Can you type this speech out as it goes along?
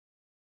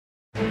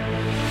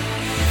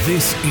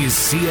This is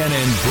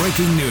CNN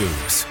Breaking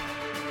News.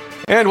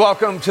 And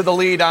welcome to The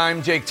Lead.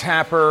 I'm Jake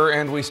Tapper,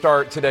 and we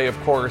start today, of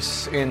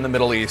course, in the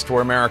Middle East,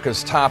 where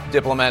America's top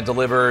diplomat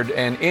delivered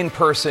an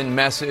in-person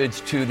message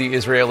to the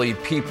Israeli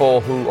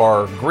people who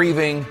are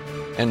grieving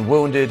and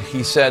wounded.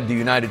 He said the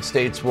United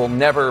States will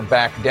never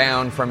back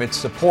down from its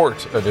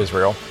support of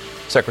Israel.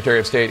 Secretary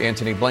of State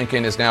Antony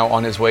Blinken is now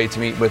on his way to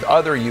meet with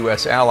other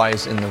U.S.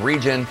 allies in the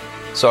region: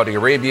 Saudi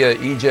Arabia,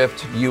 Egypt,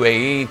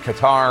 UAE,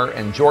 Qatar,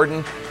 and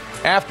Jordan,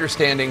 after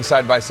standing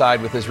side by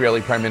side with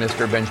Israeli Prime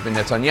Minister Benjamin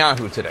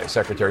Netanyahu today.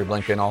 Secretary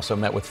Blinken also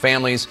met with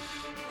families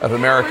of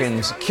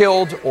Americans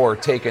killed or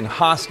taken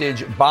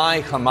hostage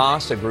by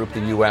Hamas, a group the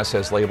U.S.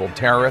 has labeled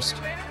terrorist.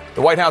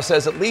 The White House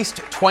says at least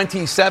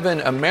 27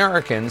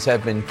 Americans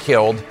have been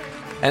killed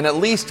and at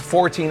least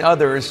 14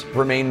 others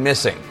remain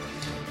missing.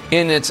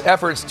 In its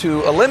efforts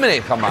to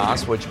eliminate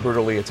Hamas, which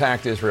brutally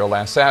attacked Israel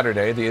last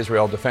Saturday, the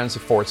Israel Defense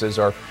Forces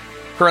are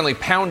currently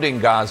pounding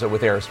Gaza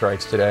with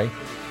airstrikes today.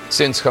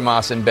 Since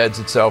Hamas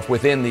embeds itself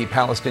within the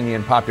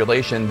Palestinian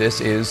population,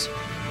 this is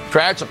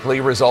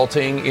tragically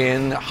resulting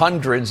in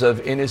hundreds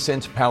of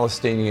innocent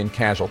Palestinian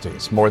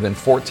casualties. More than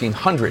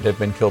 1,400 have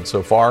been killed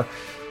so far,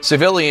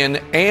 civilian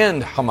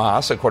and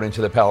Hamas, according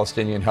to the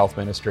Palestinian Health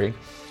Ministry.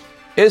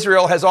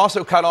 Israel has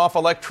also cut off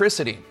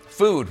electricity,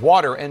 food,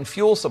 water, and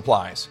fuel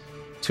supplies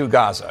to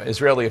Gaza.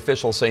 Israeli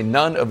officials say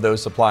none of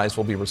those supplies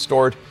will be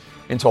restored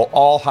until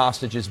all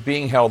hostages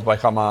being held by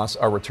Hamas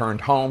are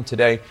returned home.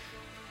 Today,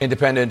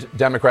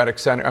 Democratic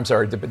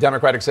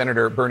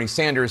Senator Bernie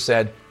Sanders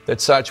said that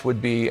such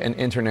would be an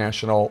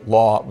international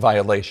law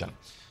violation.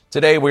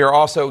 Today, we are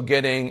also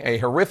getting a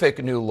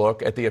horrific new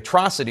look at the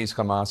atrocities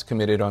Hamas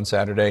committed on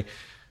Saturday.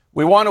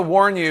 We want to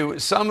warn you,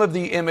 some of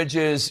the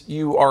images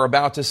you are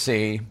about to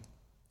see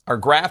are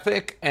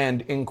graphic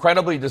and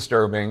incredibly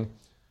disturbing.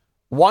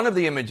 One of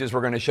the images we're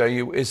going to show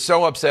you is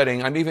so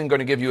upsetting, I'm even going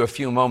to give you a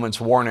few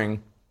moments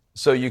warning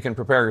so you can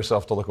prepare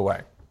yourself to look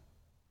away.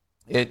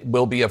 It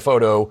will be a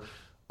photo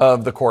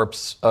of the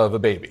corpse of a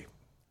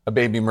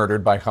baby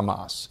murdered by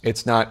Hamas.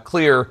 It's not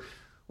clear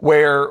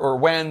where or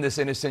when this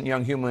innocent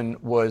young human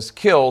was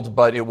killed,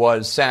 but it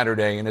was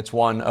Saturday, and it's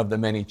one of the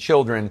many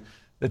children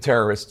the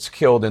terrorists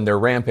killed in their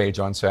rampage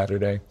on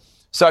Saturday,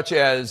 such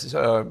as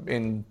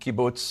in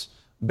kibbutz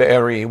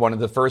Be'eri, one of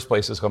the first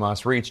places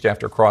Hamas reached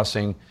after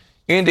crossing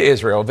into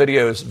Israel.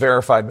 Videos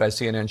verified by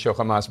CNN show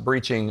Hamas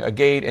breaching a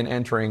gate and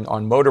entering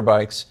on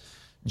motorbikes.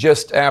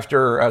 Just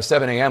after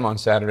 7 a.m. on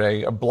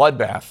Saturday, a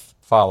bloodbath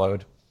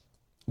followed.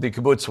 The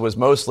kibbutz was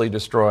mostly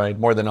destroyed,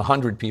 more than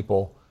 100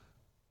 people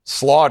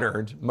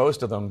slaughtered,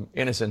 most of them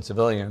innocent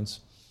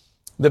civilians.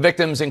 The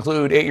victims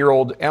include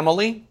 8-year-old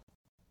Emily.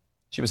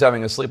 She was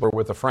having a sleepover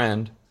with a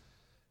friend.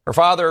 Her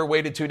father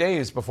waited 2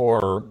 days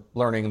before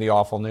learning the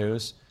awful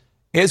news.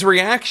 His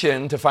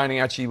reaction to finding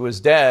out she was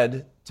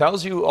dead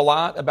tells you a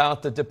lot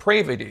about the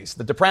depravities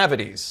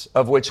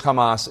of which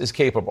Hamas is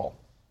capable.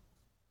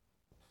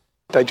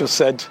 They just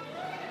said,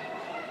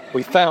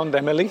 "We found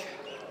Emily.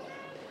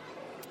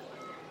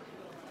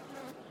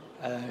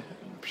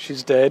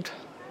 She's dead."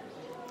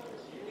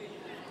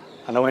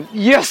 And I went,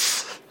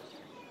 "Yes!"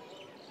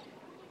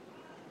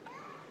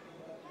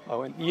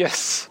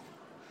 "Yes,"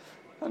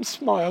 and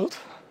smiled.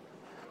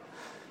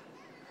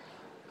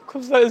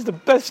 Because that is the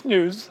best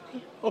news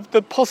of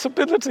the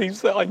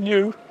possibilities that I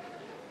knew.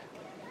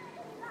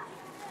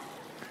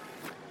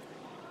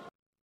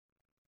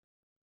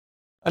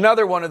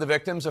 Another one of the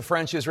victims, a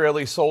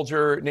French-Israeli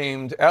soldier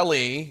named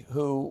Eli,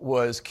 who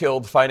was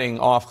killed fighting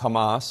off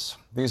Hamas.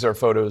 These are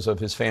photos of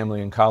his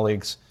family and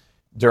colleagues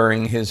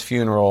during his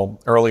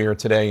funeral earlier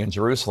today in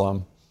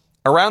Jerusalem.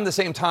 Around the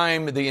same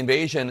time the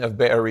invasion of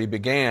Be'eri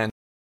began,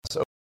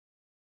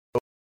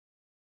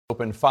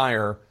 opened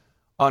fire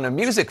on a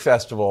music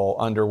festival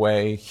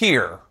underway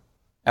here.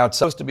 It's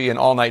supposed to be an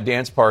all-night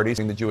dance party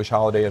during the Jewish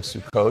holiday of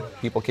Sukkot.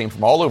 People came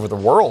from all over the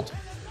world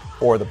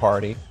for the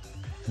party.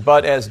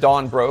 But as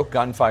dawn broke,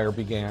 gunfire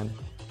began.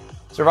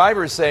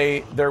 Survivors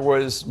say there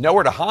was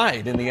nowhere to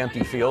hide in the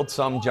empty field.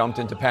 Some jumped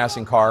into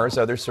passing cars.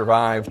 Others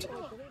survived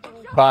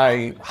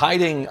by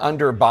hiding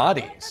under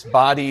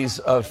bodies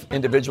of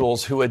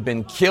individuals who had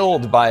been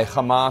killed by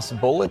Hamas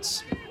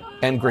bullets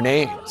and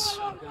grenades.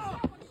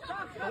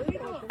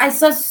 I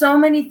saw so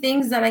many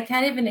things that I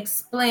can't even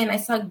explain. I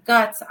saw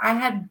guts. I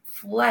had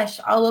flesh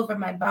all over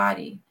my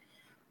body.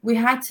 We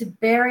had to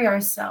bury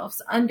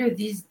ourselves under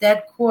these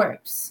dead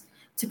corpses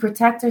to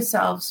protect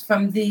ourselves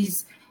from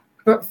these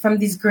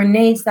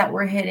grenades that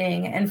were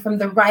hitting and from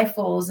the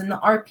rifles and the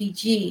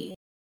RPG.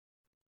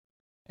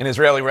 An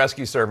Israeli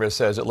rescue service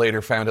says it later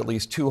found at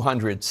least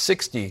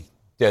 260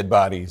 dead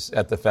bodies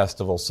at the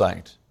festival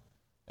site.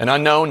 An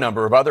unknown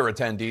number of other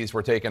attendees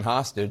were taken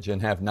hostage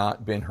and have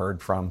not been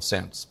heard from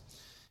since.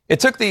 It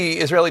took the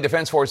Israeli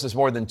Defense Forces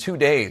more than 2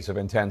 days of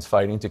intense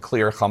fighting to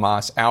clear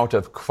Hamas out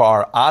of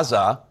Kfar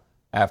Aza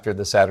after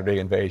the Saturday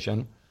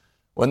invasion.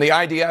 When the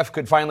IDF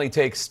could finally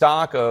take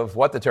stock of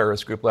what the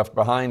terrorist group left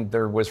behind,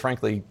 there was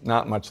frankly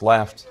not much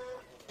left.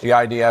 The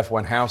IDF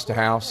went house to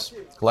house,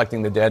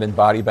 collecting the dead in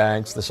body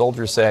bags. The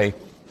soldiers say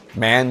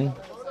men,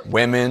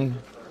 women,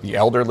 the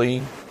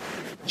elderly,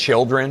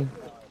 children.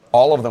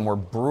 All of them were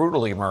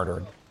brutally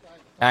murdered.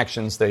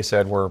 Actions, they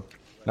said, were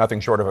nothing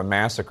short of a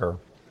massacre.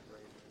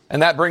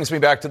 And that brings me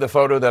back to the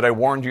photo that I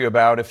warned you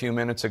about a few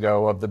minutes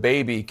ago of the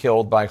baby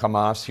killed by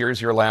Hamas.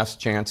 Here's your last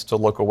chance to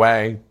look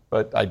away,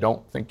 but I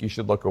don't think you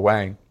should look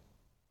away.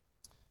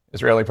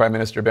 Israeli Prime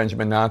Minister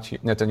Benjamin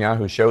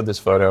Netanyahu showed this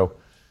photo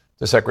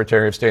to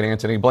Secretary of State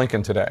Antony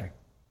Blinken today.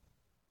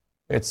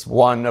 It's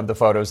one of the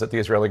photos that the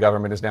Israeli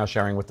government is now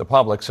sharing with the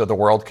public so the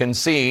world can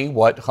see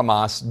what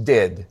Hamas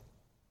did.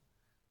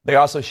 They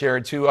also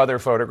shared two other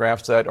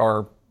photographs that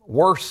are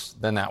worse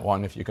than that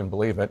one, if you can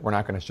believe it. We're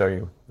not going to show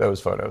you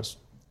those photos,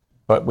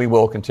 but we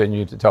will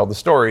continue to tell the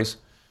stories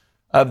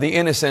of the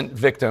innocent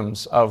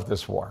victims of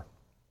this war.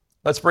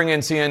 Let's bring in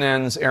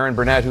CNN's Aaron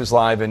Burnett, who's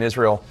live in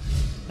Israel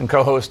and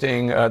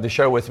co-hosting the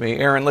show with me.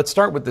 Aaron, let's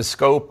start with the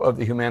scope of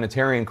the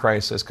humanitarian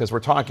crisis, because we're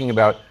talking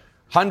about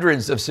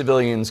hundreds of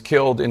civilians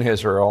killed in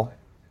Israel,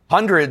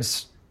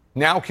 hundreds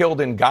now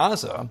killed in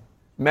Gaza,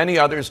 many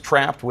others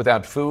trapped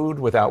without food,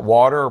 without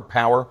water or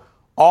power,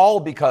 all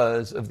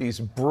because of these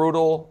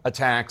brutal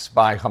attacks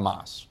by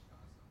Hamas.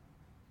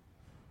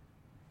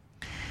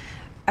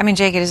 I mean,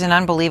 Jake, it is an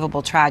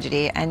unbelievable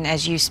tragedy. And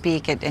as you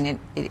speak, it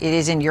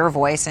is in your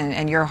voice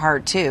and your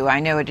heart, too. I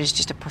know it is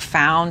just a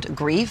profound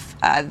grief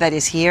that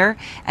is here,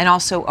 and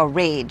also a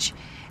rage.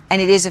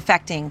 And it is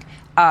affecting,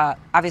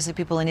 obviously,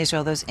 people in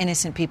Israel, those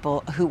innocent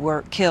people who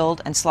were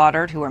killed and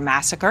slaughtered, who were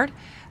massacred.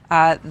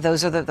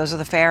 Those are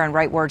the fair and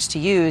right words to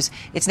use.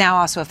 It's now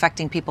also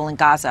affecting people in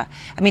Gaza.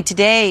 I mean,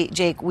 today,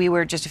 Jake, we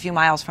were just a few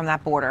miles from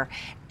that border,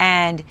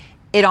 and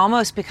it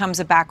almost becomes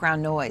a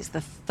background noise,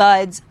 the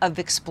thuds of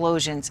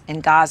explosions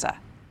in Gaza.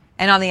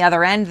 And on the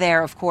other end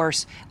there, of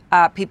course,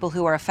 people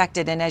who are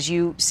affected. And as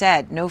you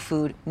said, no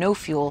food, no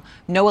fuel,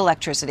 no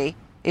electricity.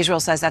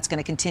 Israel says that's going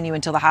to continue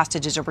until the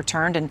hostages are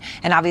returned. And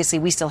obviously,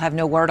 we still have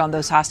no word on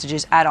those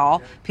hostages at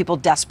all. People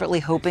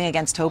desperately hoping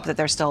against hope that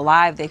they're still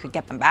alive, they could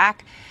get them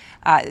back.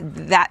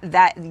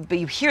 But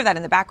you hear that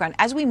in the background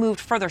as we moved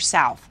further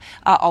south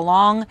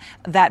along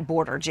that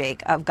border,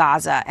 Jake, of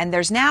Gaza. And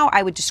there's now,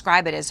 I would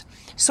describe it as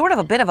sort of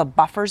a bit of a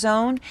buffer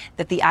zone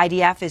that the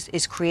IDF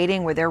is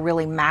creating, where they're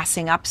really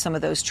massing up some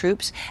of those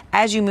troops.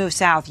 As you move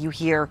south, you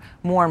hear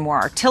more and more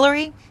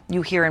artillery.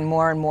 You hear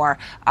more and more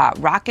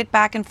rocket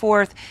back and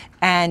forth,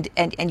 and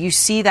you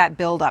see that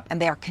build up.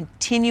 And they are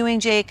continuing,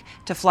 Jake,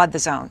 to flood the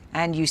zone.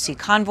 And you see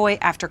convoy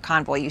after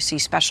convoy. You see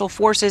special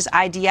forces,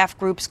 IDF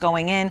groups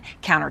going in,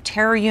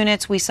 counter-terror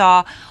units we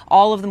saw,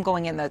 all of them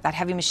going in, that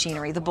heavy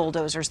machinery, the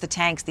bulldozers, the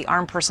tanks, the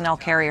armed personnel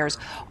carriers,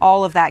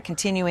 all of that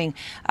continuing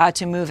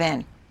to move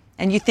in.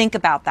 And you think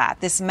about that,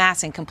 this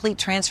massing, complete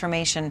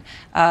transformation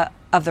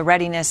of the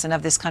readiness and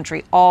of this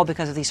country, all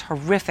because of these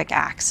horrific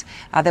acts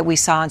that we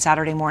saw on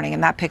Saturday morning.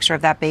 And that picture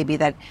of that baby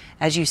that,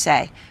 as you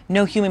say,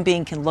 no human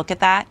being can look at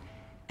that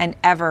and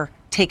ever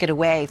take it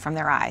away from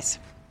their eyes.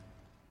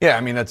 Yeah,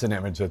 I mean, that's an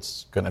image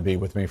that's going to be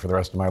with me for the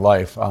rest of my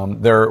life.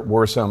 There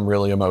were some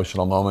really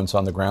emotional moments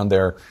on the ground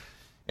there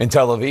in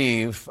Tel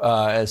Aviv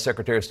as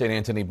Secretary of State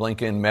Antony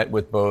Blinken met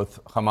with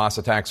both Hamas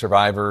attack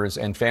survivors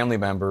and family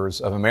members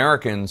of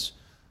Americans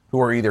who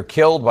were either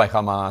killed by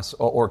Hamas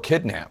or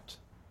kidnapped.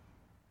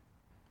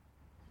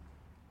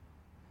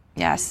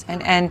 Yes,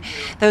 and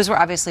those were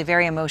obviously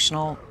very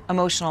emotional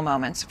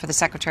moments for the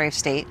Secretary of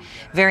State,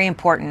 very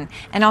important.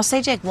 And I'll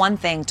say, Jake, one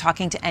thing,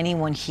 talking to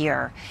anyone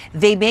here,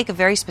 they make a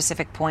very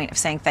specific point of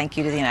saying thank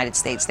you to the United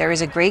States. There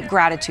is a great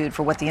gratitude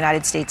for what the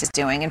United States is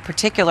doing, in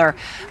particular,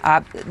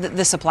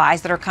 the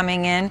supplies that are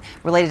coming in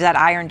related to that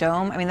Iron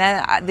Dome. I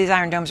mean, these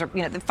Iron Domes are,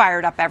 they're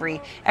fired up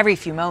every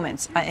few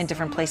moments in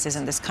different places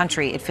in this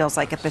country, it feels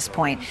like at this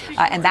point.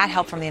 And that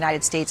help from the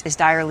United States is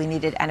direly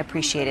needed and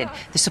appreciated.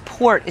 The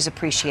support is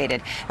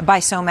appreciated by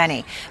so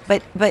many.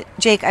 But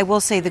Jake, I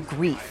will say the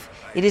grief.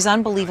 It is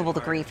unbelievable, the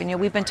grief. And,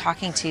 we've been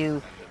talking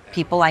to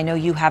people, I know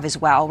you have as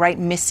well, right,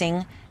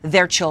 missing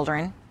their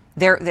children.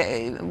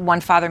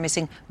 One father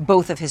missing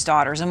both of his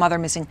daughters, a mother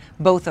missing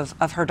both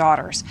of her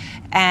daughters.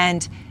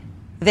 And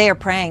they are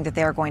praying that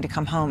they are going to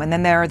come home. And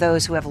then there are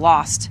those who have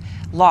lost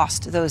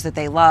those that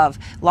they love,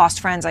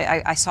 lost friends.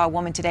 I saw a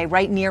woman today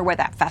right near where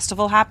that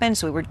festival happened.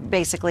 So we were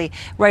basically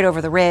right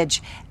over the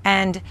ridge.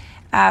 And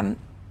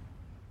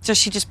so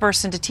she just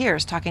burst into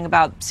tears talking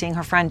about seeing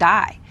her friend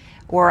die.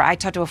 Or I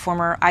talked to a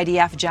former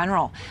IDF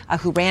general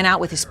who ran out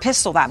with his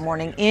pistol that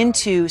morning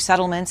into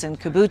settlements and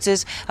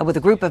kibbutzes with a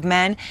group of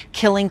men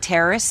killing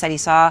terrorists. Said he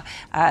saw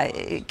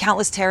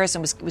countless terrorists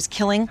and was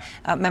killing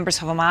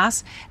members of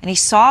Hamas. And he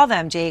saw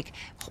them, Jake,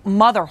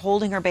 mother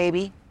holding her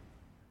baby,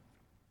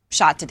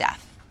 shot to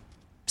death.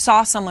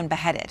 Saw someone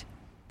beheaded.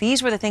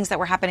 These were the things that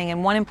were happening.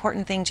 And one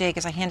important thing, Jake,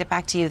 as I hand it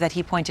back to you, that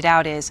he pointed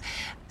out is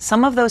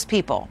some of those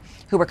people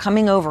who were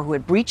coming over, who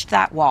had breached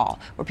that wall,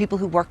 were people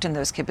who worked in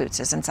those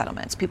kibbutzes and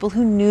settlements, people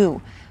who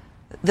knew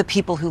the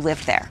people who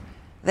lived there,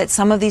 that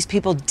some of these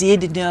people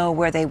did know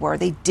where they were.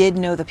 They did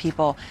know the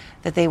people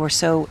that they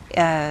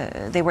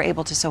were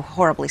able to so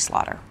horribly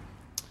slaughter.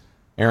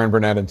 Aaron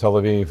Burnett in Tel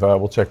Aviv.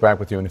 We'll check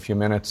back with you in a few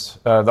minutes.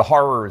 The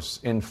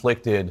horrors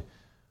inflicted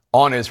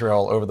on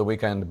Israel over the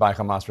weekend by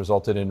Hamas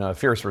resulted in a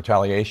fierce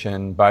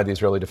retaliation by the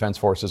Israeli Defense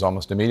Forces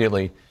almost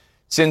immediately.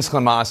 Since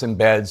Hamas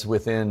embeds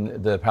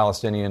within the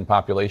Palestinian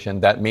population,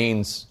 that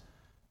means,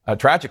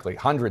 tragically,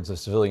 hundreds of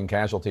civilian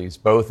casualties,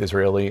 both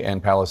Israeli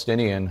and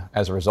Palestinian,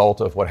 as a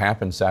result of what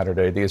happened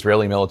Saturday. The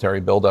Israeli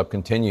military buildup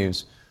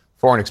continues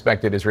for an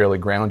expected Israeli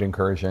ground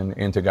incursion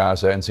into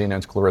Gaza, and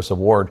CNN's Clarissa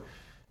Ward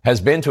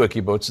has been to a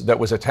kibbutz that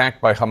was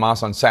attacked by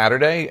Hamas on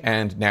Saturday,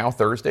 and now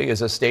Thursday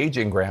is a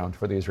staging ground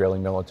for the Israeli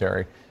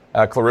military.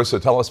 Clarissa,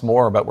 tell us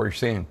more about what you're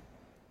seeing.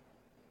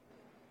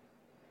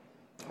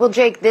 Well,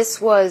 Jake,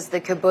 this was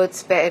the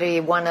kibbutz Be'eri,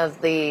 one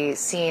of the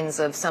scenes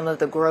of some of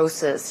the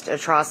grossest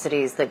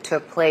atrocities that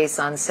took place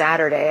on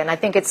Saturday. And I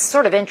think it's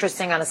sort of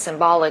interesting on a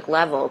symbolic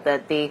level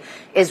that the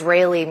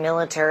Israeli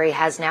military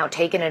has now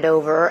taken it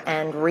over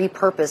and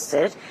repurposed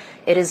it.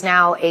 It is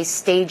now a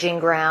staging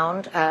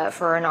ground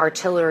for an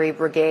artillery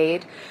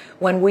brigade.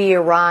 When we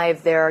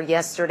arrived there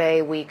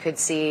yesterday, we could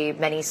see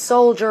many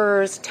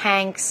soldiers,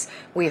 tanks.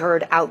 We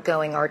heard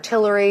outgoing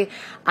artillery.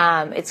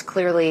 It's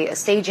clearly a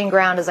staging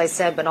ground, as I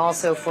said, but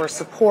also for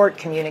support,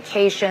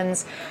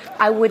 communications.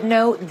 I would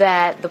note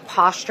that the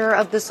posture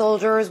of the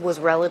soldiers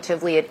was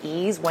relatively at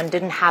ease. One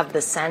didn't have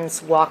the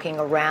sense walking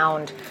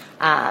around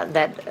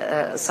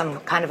that some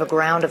kind of a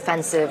ground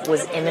offensive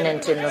was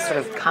imminent in the sort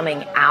of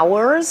coming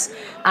hours.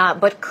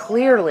 But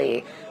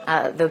clearly,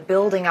 the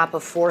building up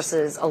of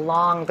forces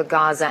along the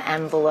Gaza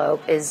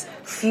envelope is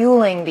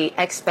fueling the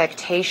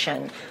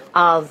expectation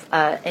of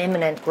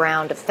imminent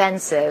ground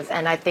offensive.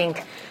 And I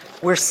think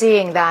we're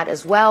seeing that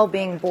as well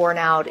being borne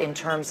out in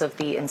terms of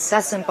the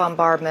incessant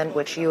bombardment,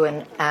 which you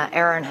and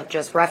Aaron have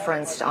just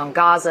referenced on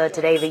Gaza.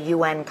 Today, the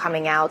UN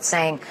coming out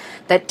saying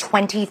that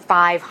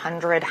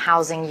 2,500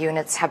 housing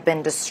units have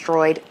been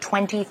destroyed,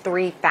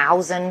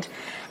 23,000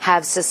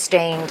 have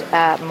sustained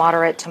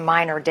moderate to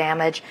minor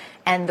damage,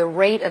 and the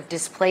rate of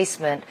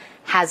displacement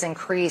has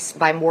increased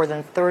by more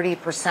than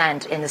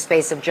 30% in the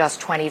space of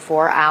just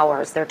 24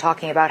 hours. They're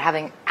talking about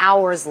having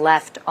hours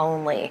left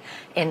only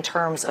in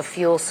terms of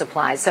fuel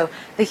supplies. So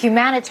the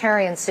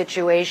humanitarian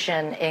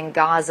situation in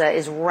Gaza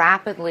is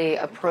rapidly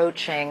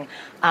approaching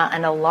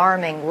an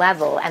alarming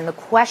level. And the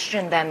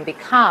question then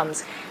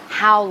becomes,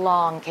 how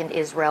long can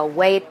Israel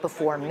wait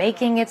before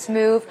making its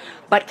move?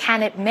 But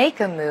can it make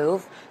a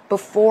move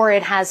before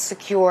it has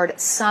secured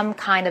some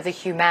kind of a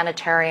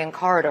humanitarian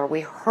corridor?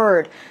 We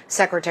heard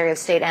Secretary of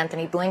State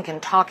Anthony Blinken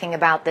talking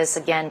about this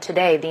again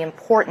today, the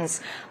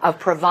importance of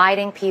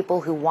providing people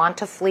who want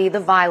to flee the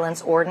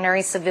violence,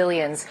 ordinary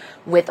civilians,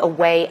 with a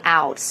way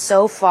out.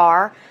 So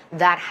far,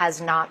 that has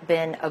not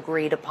been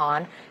agreed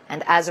upon.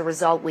 And as a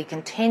result, we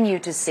continue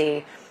to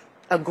see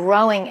a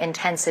growing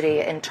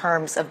intensity in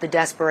terms of the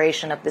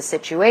desperation of the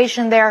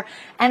situation there,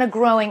 and a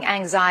growing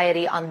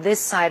anxiety on this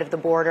side of the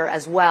border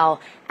as well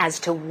as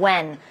to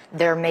when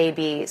there may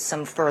be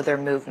some further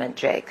movement,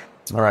 Jake.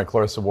 All right,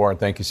 Clarissa Ward,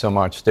 thank you so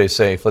much. Stay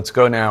safe. Let's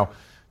go now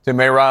to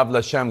Meirav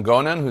Lashem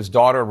Gonan, whose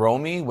daughter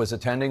Romi was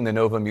attending the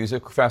Nova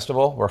Music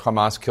Festival, where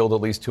Hamas killed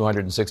at least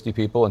 260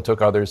 people and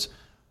took others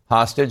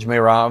hostage.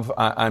 Meirav,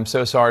 I'm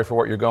so sorry for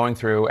what you're going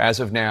through.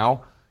 As of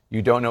now,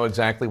 you don't know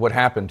exactly what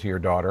happened to your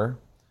daughter.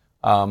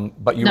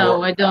 But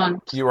I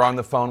don't. You were on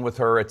the phone with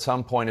her at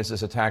some point as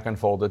this attack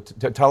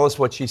unfolded. Tell us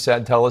what she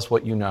said. Tell us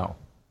what you know.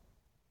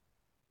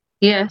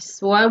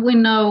 Yes, what we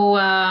know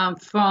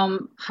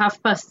from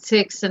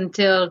 6:30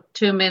 until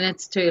 2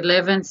 minutes to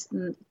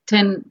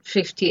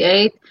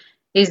 10:58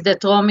 is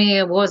that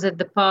Romy was at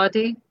the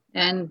party,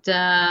 and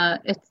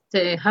at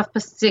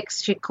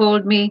 6:30 she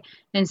called me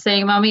and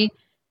saying, "Mommy,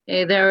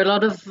 there are a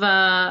lot of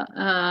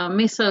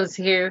missiles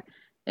here.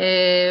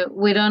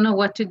 We don't know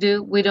what to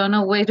do. We don't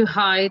know where to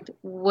hide,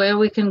 where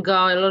we can go.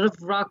 A lot of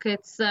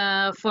rockets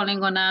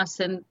falling on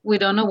us, and we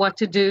don't know what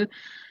to do."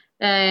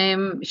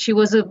 She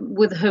was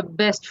with her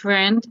best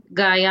friend,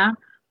 Gaia,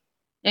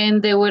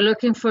 and they were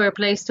looking for a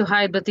place to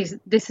hide, but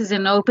this is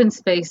an open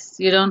space.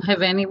 You don't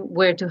have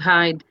anywhere to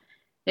hide.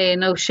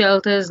 No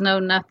shelters, no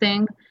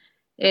nothing.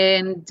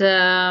 And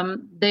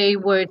they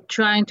were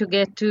trying to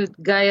get to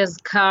Gaia's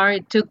car.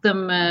 It took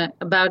them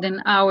about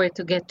an hour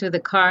to get to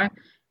the car.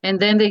 And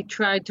then they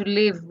tried to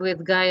leave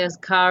with Gaia's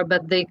car,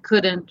 but they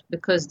couldn't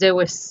because there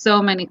were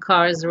so many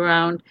cars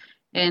around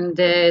and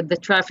the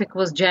traffic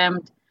was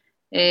jammed.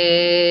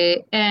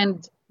 And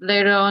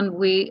later on,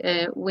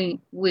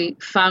 we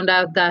found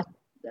out that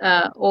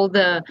all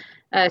the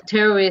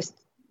terrorists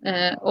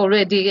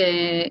already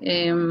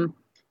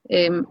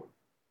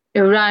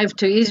arrived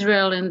to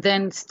Israel and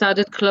then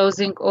started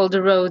closing all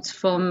the roads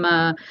from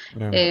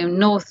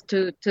north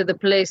to the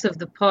place of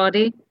the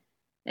party.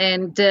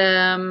 And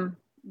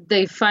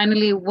they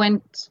finally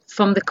went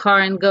from the car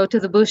and go to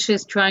the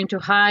bushes trying to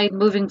hide,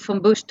 moving from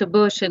bush to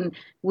bush. And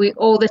we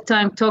all the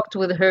time talked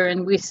with her,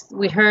 and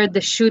we heard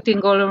the shooting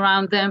all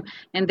around them,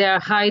 and they are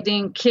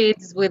hiding,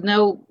 kids with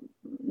no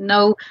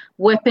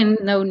weapon,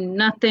 no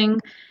nothing.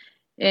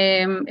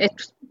 At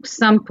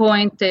some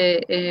point,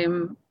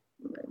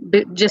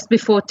 just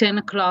before 10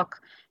 o'clock,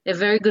 a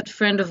very good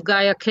friend of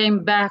Gaia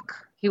came back.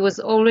 He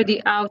was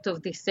already out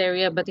of this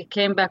area, but he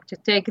came back to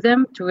take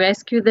them, to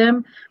rescue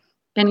them.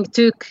 and he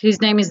took,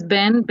 his name is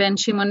Ben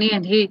Shimoni,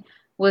 and he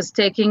was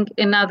taking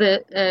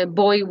another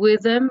boy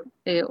with them,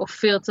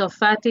 Ofir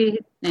Tzarfati.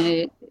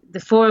 The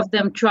four of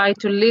them tried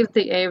to leave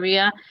the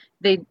area.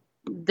 They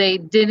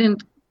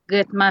didn't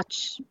get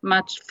much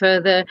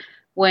further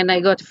when I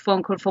got a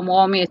phone call from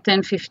Romy at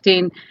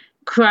 10:15,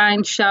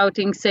 crying,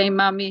 shouting, saying,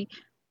 "Mommy,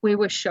 we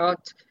were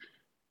shot.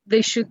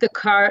 They shoot the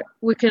car.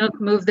 We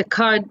cannot move. The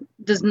car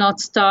does not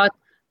start.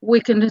 We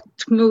cannot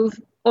move.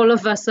 All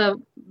of us are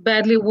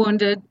badly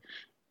wounded,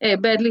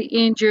 badly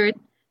injured.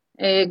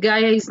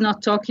 Gaia is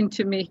not talking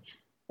to me.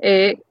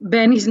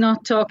 Ben is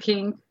not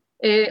talking.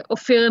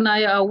 Ofir and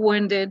I are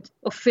wounded."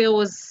 Ofir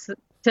was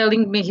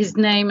telling me his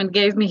name and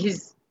gave me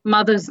his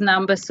mother's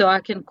number so I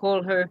can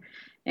call her.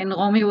 And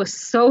Romy was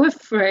so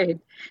afraid.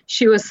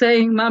 She was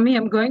saying, "Mommy,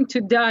 I'm going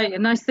to die."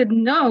 And I said,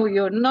 "No,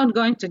 you're not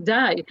going to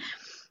die.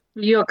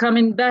 You're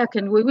coming back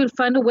and we will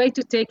find a way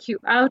to take you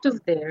out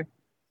of there."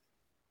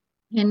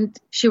 And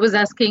she was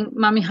asking,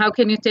 "Mommy, how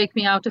can you take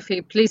me out of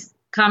here? Please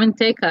come and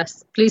take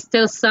us. Please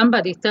tell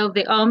somebody, tell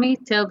the army,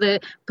 tell the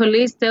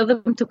police, tell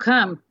them to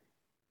come."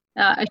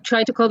 I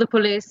tried to call the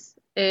police.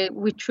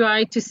 We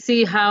tried to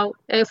see how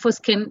Air Force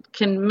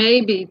can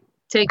maybe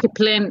take a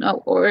plane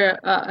or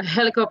a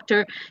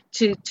helicopter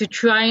to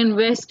try and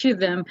rescue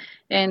them.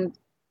 And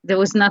there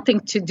was nothing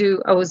to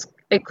do.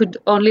 I could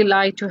only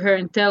lie to her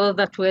and tell her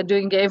that we're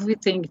doing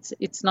everything.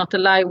 It's not a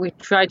lie. We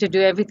try to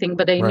do everything,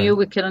 but I knew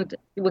we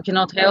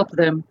cannot help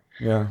them.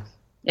 Yeah.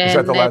 And,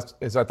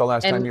 is that the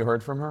last time you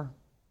heard from her?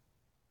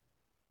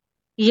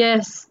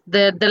 Yes.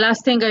 The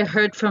last thing I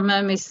heard from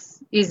them is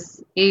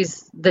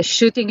the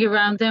shooting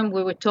around them.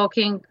 We were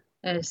talking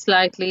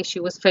slightly. She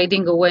was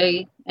fading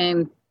away,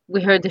 and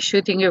we heard the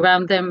shooting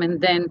around them,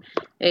 and then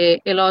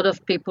a lot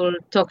of people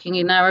talking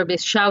in Arabic,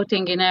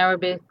 shouting in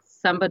Arabic.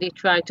 Somebody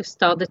tried to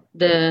start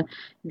the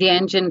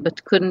engine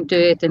but couldn't do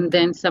it, and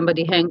then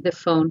somebody hanged the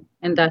phone,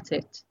 and that's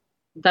it.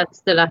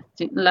 That's the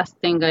last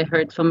thing I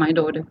heard from my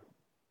daughter.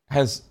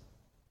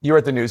 You were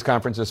at the news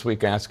conference this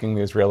week asking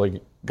the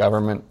Israeli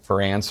government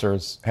for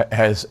answers.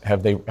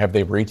 Have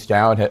they reached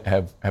out?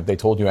 Have they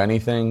told you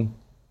anything?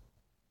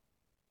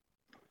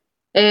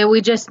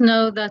 We just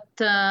know that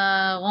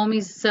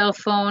Romy's cell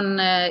phone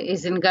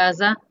is in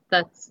Gaza.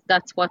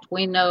 That's what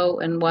we know,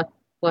 and what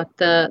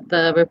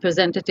the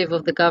representative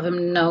of the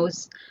government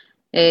knows.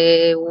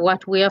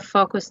 What we are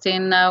focused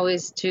in now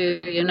is to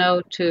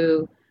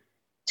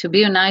be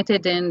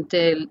united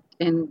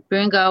and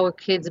bring our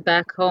kids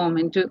back home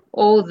and do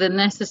all the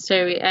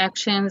necessary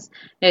actions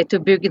to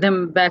bring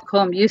them back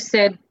home. You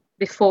said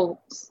before,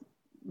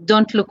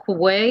 don't look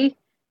away.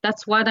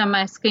 That's what I'm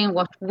asking.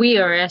 What we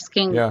are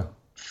asking. Yeah.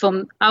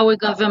 From our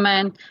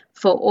government,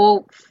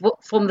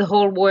 from the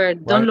whole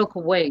world. Don't look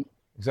away.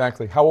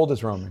 Exactly. How old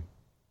is Romy?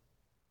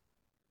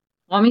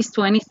 Romy's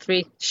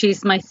 23.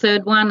 She's my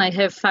third one. I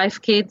have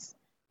 5 kids.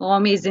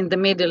 Romy is in the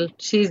middle.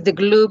 She's the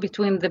glue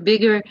between the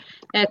bigger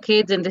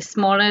kids and the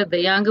smaller,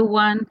 the younger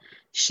one.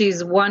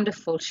 She's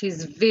wonderful.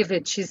 She's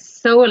vivid. She's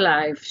so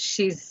alive.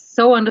 She's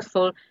so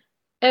wonderful.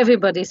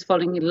 Everybody's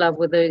falling in love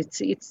with her.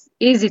 It's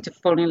easy to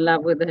fall in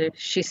love with her.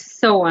 She's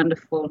so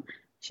wonderful.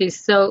 She's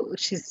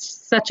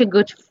such a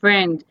good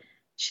friend.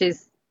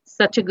 She's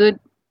such a good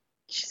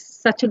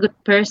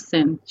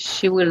person.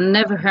 She will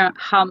never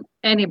harm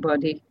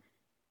anybody.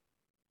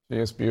 She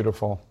is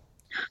beautiful.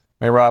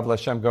 Meirav,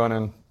 Lashem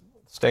Gonen,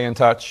 stay in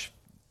touch.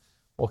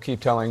 We'll keep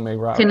telling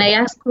Meirav. Can I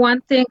ask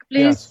one thing,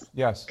 please?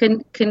 Yes.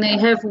 Can I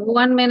have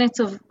 1 minute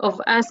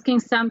of asking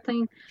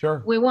something?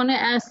 Sure. We want to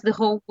ask the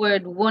whole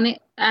world. We want to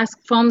ask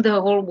from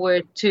the whole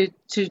world to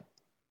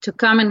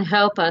come and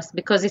help us,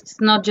 because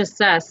it's not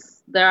just us.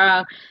 There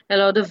are a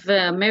lot of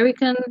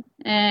Americans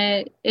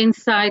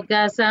inside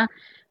Gaza.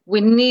 We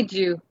need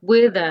you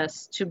with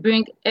us to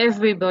bring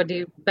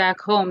everybody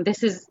back home.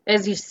 This is,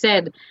 as you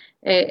said,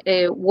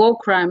 a war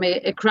crime,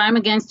 a crime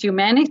against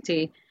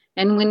humanity.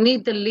 And we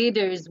need the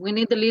leaders. We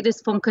need the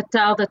leaders from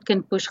Qatar that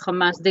can push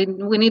Hamas.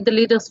 We need the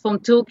leaders from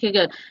Turkey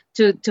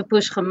to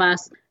push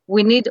Hamas.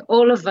 We need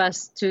all of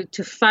us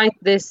to fight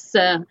this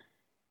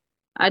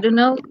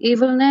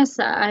evilness.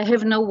 I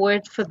have no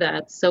word for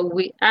that. So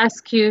we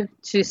ask you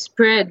to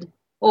spread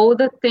all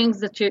the things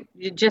that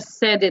you just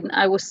said, and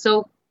I was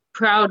so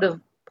proud of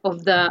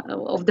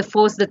the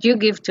force that you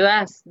give to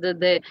us,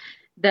 the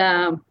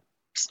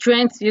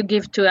strength you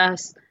give to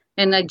us.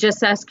 And I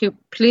just ask you,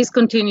 please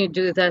continue to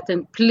do that,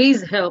 and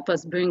please help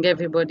us bring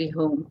everybody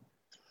home.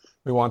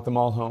 We want them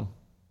all home.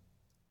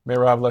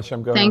 Meirav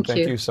Lashem Gonen,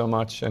 thank you so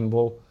much, and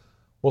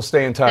we'll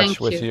stay in touch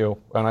with you.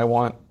 And I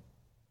want,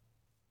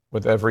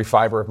 with every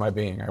fiber of my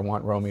being, I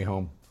want Romy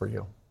home for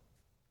you.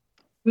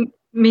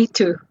 Me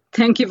too.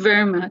 Thank you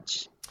very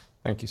much.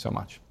 Thank you so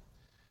much.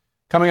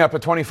 Coming up, a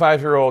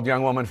 25-year-old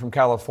young woman from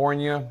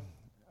California,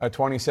 a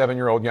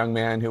 27-year-old young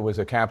man who was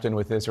a captain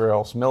with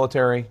Israel's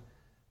military.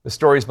 The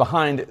stories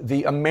behind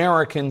the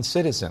American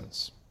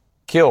citizens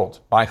killed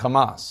by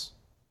Hamas.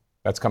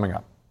 That's coming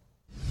up.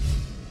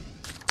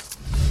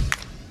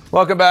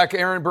 Welcome back.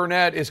 Aaron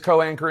Burnett is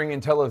co-anchoring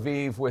in Tel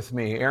Aviv with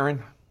me.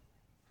 Aaron?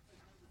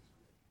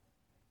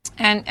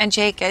 And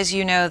Jake, as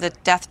you know, the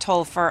death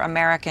toll for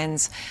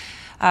Americans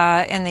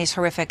in these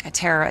horrific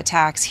terror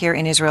attacks here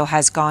in Israel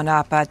has gone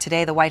up.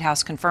 Today, the White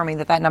House confirming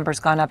that number's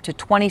gone up to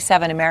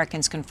 27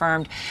 Americans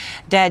confirmed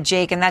dead,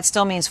 Jake. And that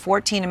still means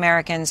 14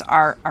 Americans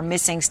are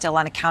missing, still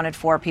unaccounted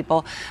for.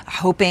 People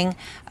hoping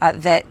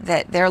that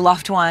their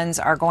loved ones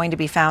are going to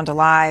be found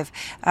alive.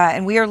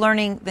 And we are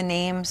learning the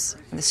names,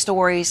 the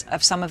stories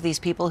of some of these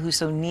people who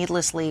so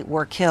needlessly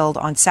were killed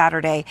on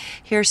Saturday.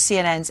 Here's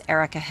CNN's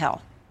Erica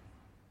Hill.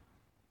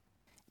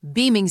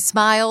 Beaming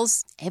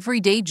smiles,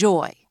 everyday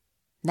joy.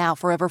 Now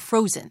forever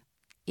frozen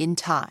in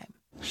time.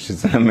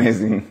 She's an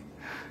amazing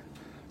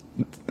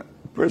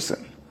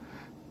person,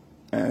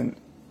 and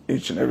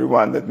each and every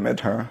one that met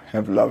her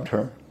have loved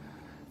her.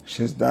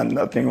 She's done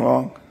nothing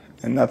wrong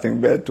and nothing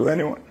bad to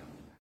anyone.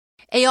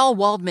 Eyal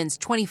Waldman's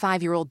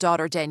 25-year-old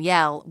daughter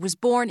Danielle was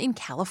born in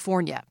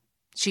California.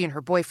 She and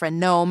her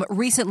boyfriend Noam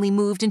recently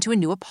moved into a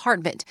new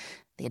apartment.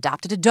 They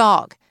adopted a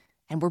dog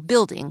and were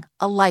building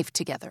a life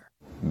together.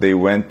 They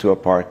went to a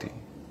party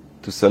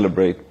to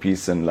celebrate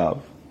peace and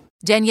love.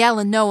 Danielle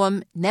and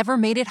Noam never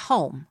made it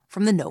home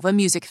from the Nova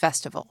Music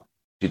Festival.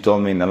 She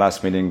told me in the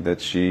last meeting that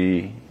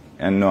she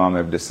and Noam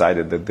have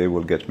decided that they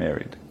will get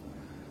married.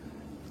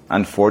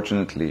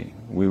 Unfortunately,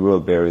 we will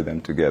bury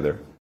them together.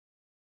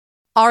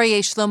 Aryeh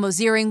Shlomo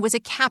Ziering was a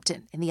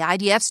captain in the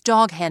IDF's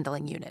dog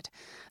handling unit.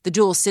 The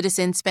dual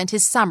citizen spent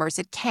his summers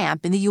at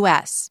camp in the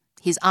U.S.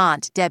 His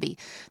aunt, Debbie,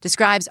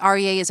 describes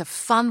Aryeh as a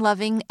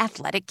fun-loving,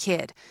 athletic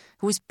kid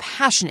who was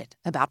passionate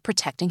about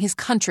protecting his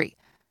country.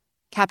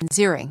 Captain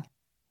Ziering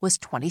was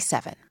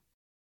 27.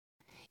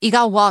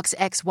 Igal Walk's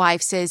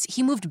ex-wife says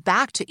he moved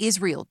back to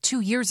Israel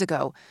 2 years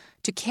ago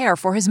to care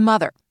for his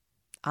mother.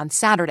 On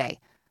Saturday,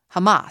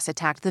 Hamas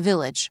attacked the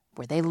village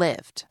where they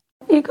lived.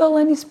 Igal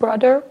and his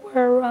brother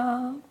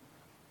were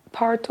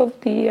part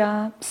of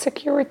the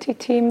security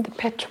team, the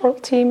patrol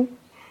team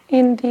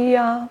in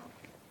the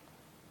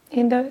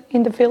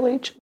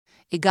village.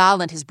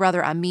 Igal and his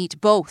brother Amit,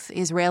 both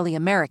Israeli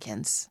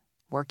Americans,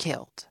 were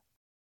killed.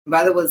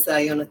 Brother was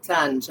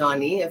Yonatan,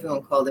 Johnny.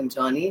 Everyone called him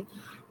Johnny.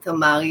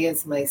 Tamari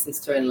is my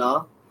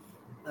sister-in-law.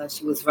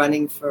 She was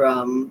running for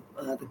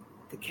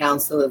the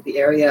council of the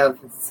area of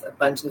a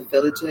bunch of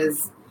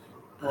villages.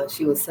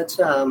 She was such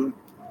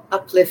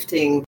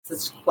uplifting,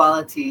 such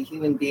quality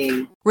human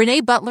being.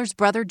 Renee Butler's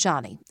brother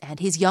Johnny and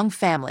his young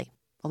family,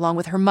 along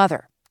with her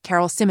mother,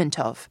 Carol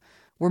Simintov,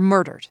 were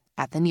murdered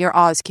at the Nir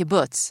Oz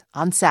kibbutz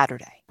on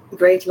Saturday.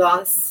 Great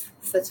loss.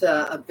 Such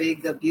a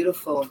big,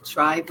 beautiful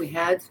tribe we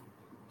had.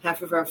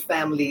 Half of our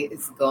family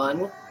is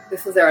gone.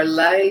 This was our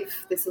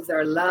life. This was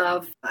our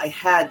love. I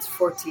had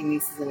 14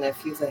 nieces and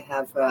nephews. I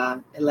have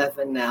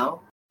 11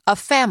 now. A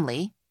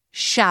family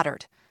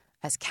shattered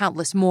as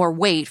countless more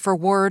wait for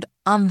word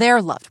on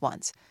their loved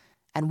ones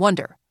and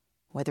wonder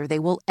whether they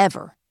will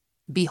ever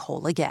be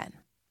whole again.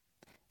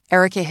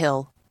 Erica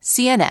Hill,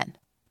 CNN,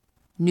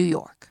 New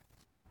York.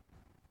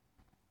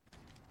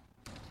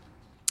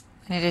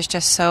 And it is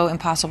just so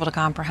impossible to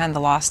comprehend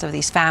the loss of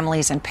these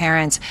families and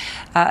parents.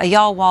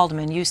 Eyal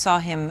Waldman, you saw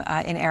him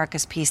in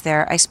Erica's piece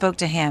there. I spoke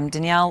to him,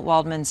 Danielle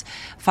Waldman's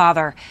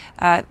father,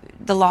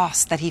 the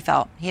loss that he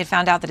felt. He had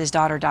found out that his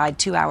daughter died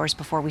 2 hours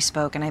before we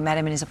spoke, and I met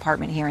him in his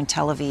apartment here in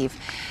Tel Aviv.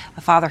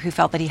 A father who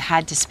felt that he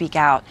had to speak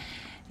out,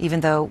 even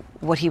though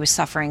what he was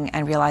suffering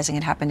and realizing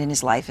had happened in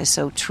his life is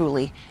so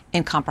truly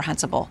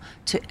incomprehensible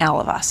to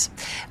all of us.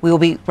 We will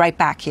be right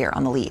back here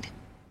on The Lead.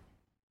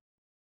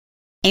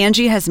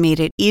 Angie has made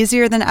it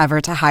easier than ever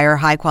to hire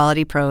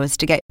high-quality pros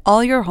to get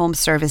all your home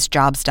service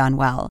jobs done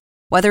well.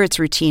 Whether it's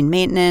routine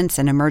maintenance,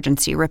 an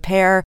emergency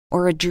repair,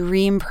 or a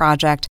dream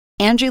project,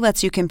 Angie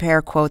lets you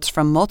compare quotes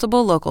from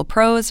multiple local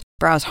pros,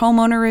 browse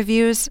homeowner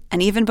reviews,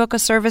 and even book a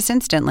service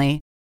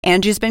instantly.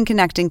 Angie's been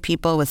connecting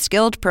people with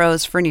skilled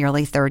pros for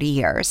nearly 30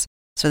 years.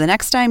 So the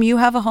next time you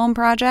have a home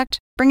project,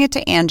 bring it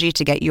to Angie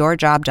to get your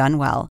job done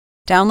well.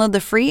 Download the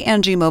free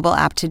Angie mobile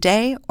app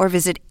today or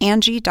visit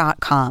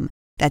Angie.com.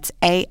 That's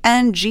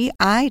ANGI.com.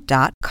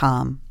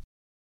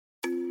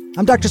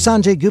 I'm Dr.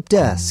 Sanjay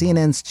Gupta,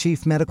 CNN's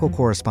chief medical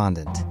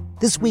correspondent.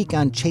 This week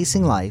on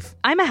Chasing Life,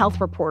 I'm a health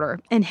reporter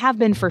and have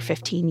been for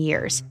 15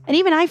 years. And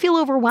even I feel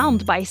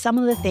overwhelmed by some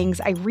of the things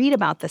I read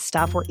about the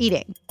stuff we're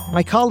eating.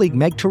 My colleague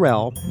Meg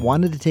Terrell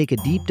wanted to take a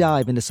deep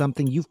dive into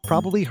something you've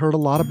probably heard a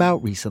lot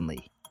about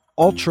recently: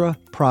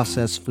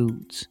 ultra-processed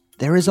foods.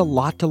 There is a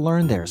lot to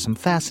learn there, some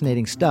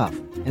fascinating stuff,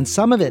 and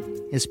some of it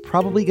is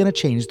probably going to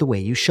change the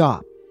way you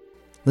shop.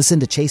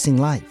 Listen to Chasing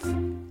Life,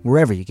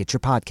 wherever you get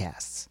your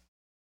podcasts.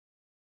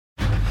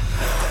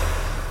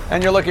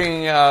 And you're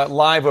looking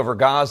live over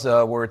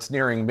Gaza, where it's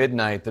nearing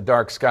midnight. The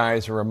dark sky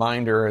is a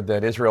reminder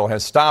that Israel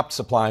has stopped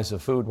supplies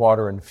of food,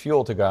 water, and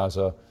fuel to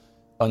Gaza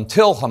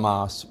until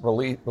Hamas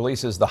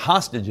releases the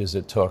hostages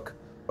it took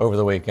over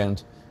the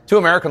weekend. Two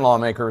American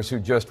lawmakers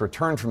who just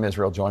returned from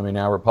Israel join me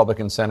now: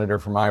 Republican Senator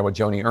from Iowa,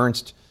 Joni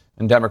Ernst,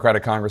 and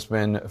Democratic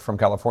Congressman from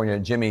California,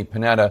 Jimmy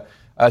Panetta.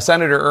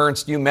 Senator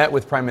Ernst, you met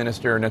with Prime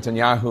Minister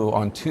Netanyahu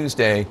on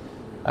Tuesday.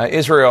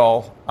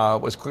 Israel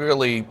was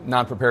clearly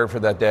not prepared for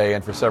that day,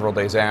 and for several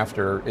days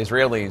after,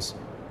 Israelis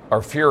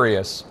are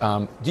furious.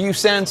 Do you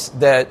sense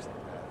that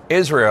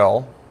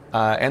Israel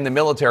and the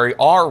military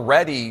are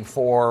ready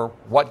for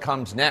what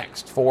comes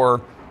next,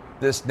 for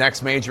this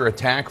next major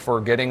attack,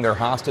 for getting their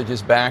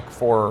hostages back,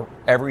 for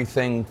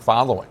everything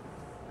following?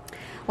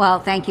 Well,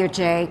 thank you,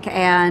 Jake.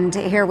 And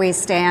here we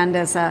stand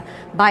as a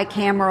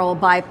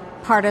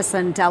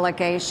bipartisan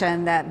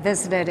delegation that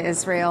visited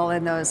Israel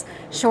in those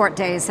short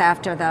days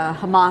after the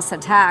Hamas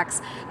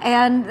attacks.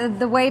 And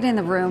the weight in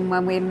the room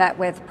when we met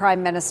with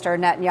Prime Minister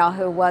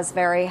Netanyahu was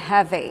very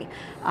heavy.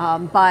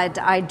 But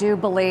I do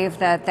believe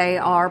that they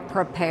are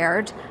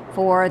prepared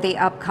for the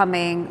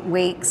upcoming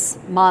weeks,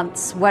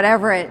 months,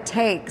 whatever it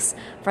takes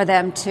for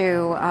them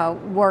to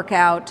work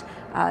out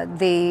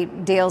the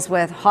deals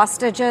with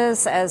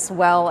hostages, as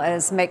well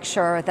as make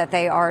sure that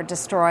they are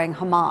destroying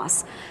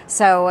Hamas.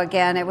 So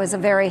again, it was a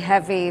very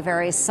heavy,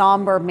 very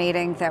somber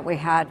meeting that we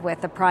had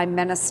with the Prime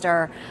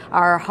Minister.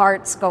 Our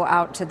hearts go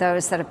out to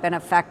those that have been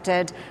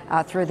affected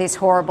through these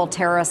horrible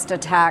terrorist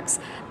attacks,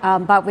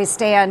 but we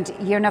stand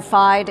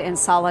unified in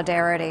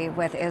solidarity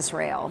with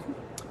Israel.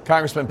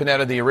 Congressman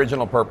Panetta, the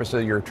original purpose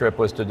of your trip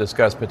was to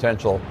discuss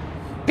potential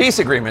peace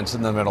agreements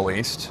in the Middle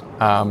East.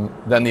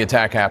 Then the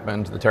attack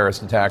happened, the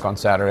terrorist attack on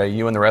Saturday.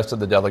 You and the rest of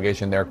the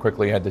delegation there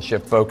quickly had to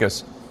shift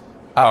focus.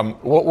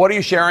 What are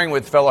you sharing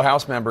with fellow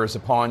House members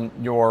upon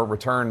your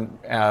return?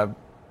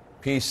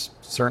 Peace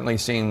certainly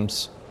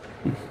seems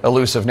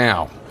elusive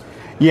now.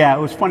 Yeah,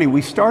 it was funny.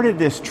 We started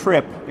this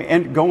trip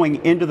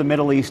going into the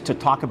Middle East to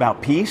talk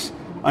about peace.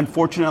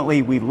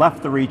 Unfortunately, we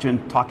left the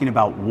region talking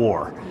about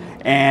war.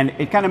 And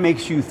it kind of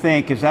makes you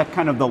think, is that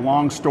kind of the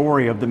long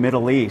story of the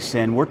Middle East?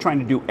 And we're trying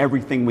to do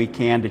everything we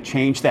can to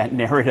change that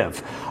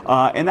narrative.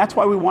 And that's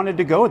why we wanted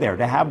to go there,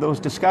 to have those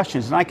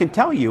discussions. And I can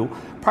tell you,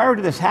 prior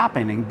to this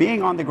happening,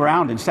 being on the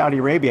ground in Saudi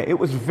Arabia, it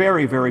was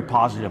very, very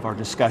positive, our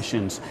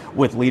discussions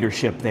with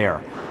leadership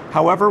there.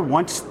 However,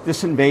 once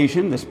this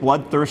invasion, this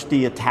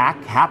bloodthirsty attack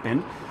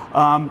happened,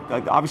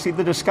 obviously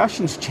the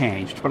discussions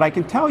changed. But I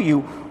can tell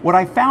you what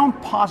I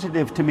found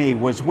positive to me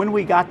was when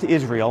we got to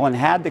Israel and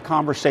had the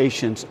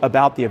conversations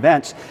about the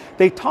events,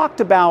 they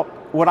talked about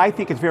what I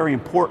think is very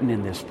important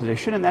in this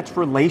position, and that's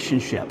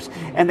relationships.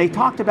 And they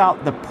talked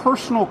about the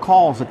personal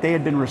calls that they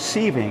had been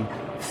receiving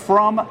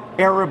from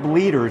Arab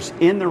leaders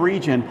in the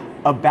region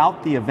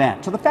about the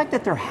event. So the fact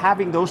that they're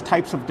having those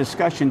types of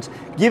discussions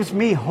gives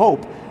me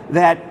hope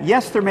that,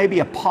 yes, there may be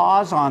a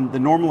pause on the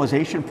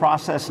normalization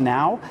process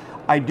now.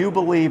 I do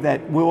believe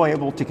that we'll be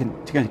able to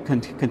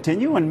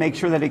continue and make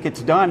sure that it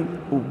gets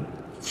done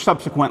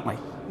subsequently.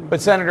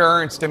 But Senator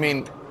Ernst, I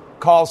mean,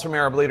 calls from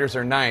Arab leaders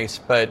are nice,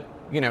 but,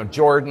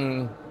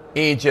 Jordan,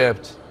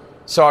 Egypt,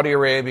 Saudi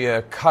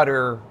Arabia,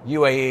 Qatar,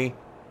 UAE,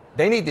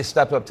 they need to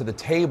step up to the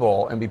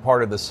table and be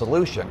part of the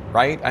solution,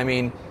 right? I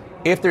mean,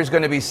 if there's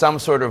going to be some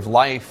sort of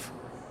life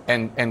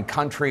and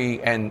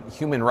country and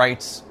human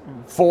rights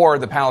for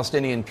the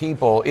Palestinian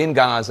people in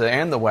Gaza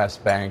and the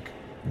West Bank,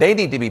 they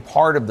need to be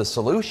part of the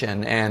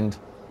solution. And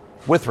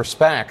with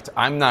respect,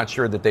 I'm not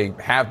sure that they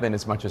have been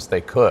as much as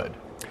they could.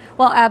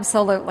 Well,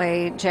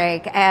 absolutely,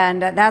 Jake.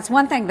 And that's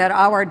one thing that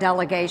our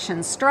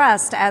delegation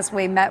stressed as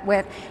we met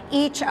with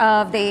each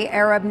of the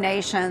Arab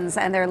nations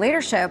and their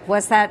leadership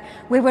was that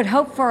we would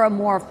hope for a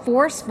more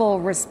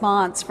forceful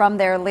response from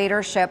their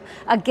leadership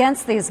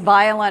against these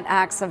violent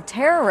acts of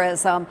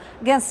terrorism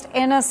against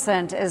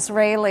innocent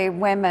Israeli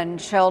women,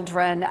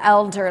 children,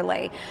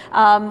 elderly.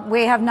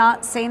 We have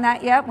not seen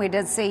that yet. We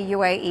did see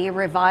UAE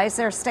revise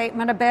their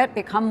statement a bit,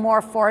 become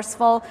more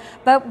forceful.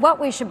 But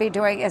what we should be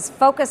doing is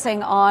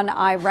focusing on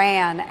Iran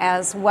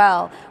as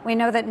well. We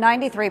know that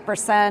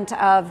 93%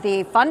 of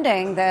the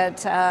funding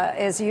that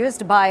is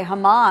used by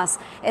Hamas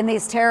in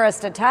these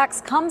terrorist attacks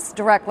comes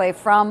directly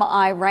from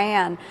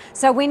Iran.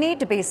 So we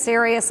need to be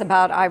serious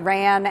about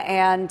Iran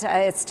and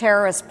its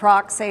terrorist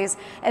proxies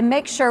and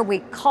make sure we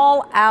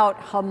call out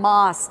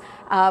Hamas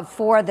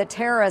for the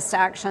terrorist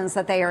actions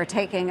that they are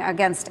taking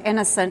against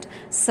innocent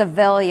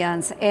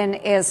civilians in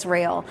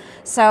Israel.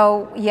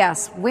 So,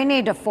 yes, we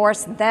need to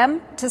force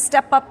them to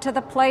step up to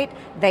the plate.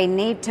 They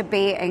need to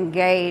be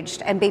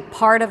engaged and be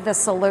part of the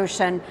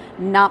solution,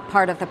 not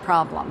part of the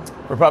problem.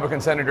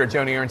 Republican Senator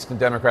Joni Ernst and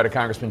Democratic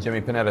Congressman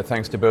Jimmy Panetta,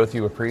 thanks to both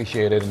you.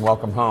 Appreciate it and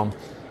welcome home.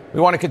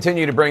 We want to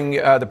continue to bring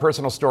the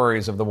personal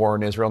stories of the war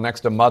in Israel.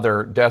 Next, a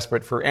mother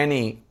desperate for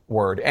any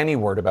word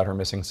about her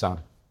missing son.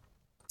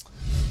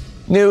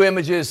 New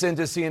images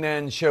into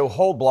CNN show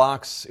whole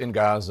blocks in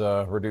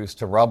Gaza reduced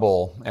to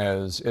rubble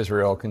as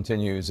Israel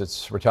continues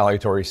its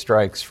retaliatory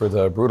strikes for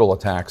the brutal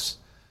attacks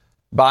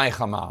by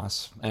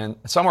Hamas. And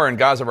somewhere in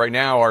Gaza right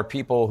now are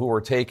people who were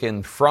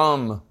taken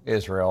from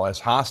Israel as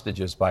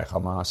hostages by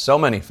Hamas. So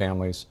many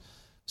families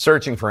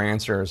searching for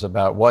answers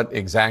about what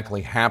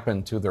exactly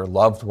happened to their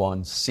loved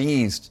ones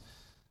seized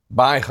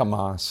by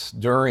Hamas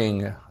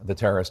during the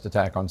terrorist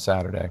attack on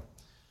Saturday.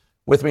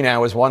 With me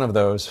now is one of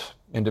those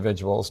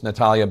individuals,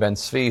 Natalia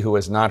Ben-Zvi, who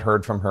has not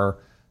heard from her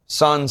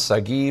son,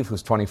 Sagiv,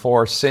 who's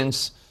 24,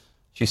 since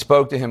she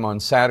spoke to him on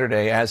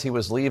Saturday as he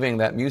was leaving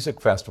that music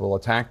festival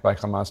attacked by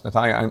Hamas.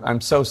 Natalia, I'm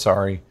so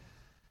sorry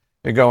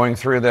You're going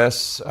through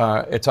this.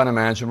 It's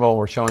unimaginable.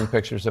 We're showing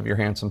pictures of your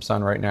handsome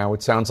son right now.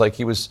 It sounds like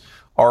he was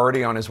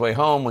already on his way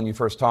home when you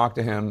first talked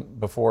to him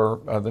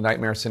before the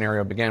nightmare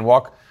scenario began.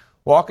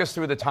 Walk us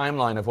through the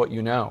timeline of what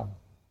you know.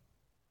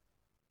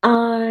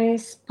 I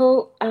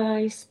spoke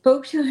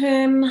to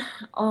him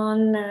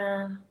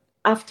on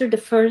after the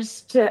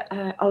first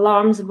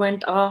alarms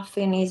went off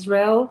in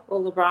Israel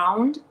all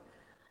around,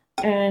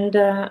 and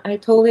I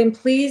told him,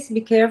 please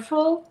be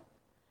careful.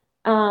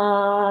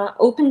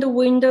 Open the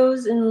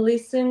windows and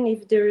listen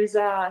if there is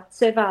a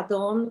tseva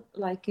adom,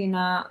 like in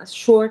a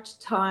short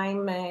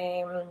time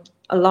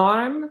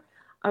alarm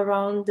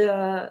around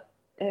the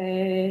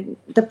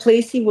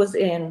place he was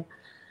in.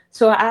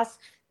 So I asked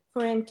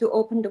for him to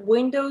open the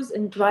windows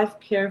and drive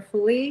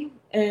carefully.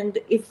 And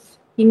if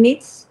he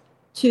needs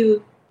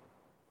to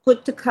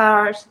put the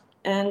car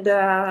and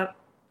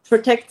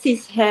protect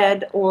his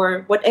head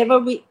or whatever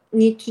we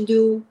need to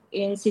do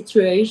in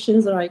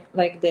situations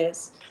like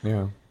this.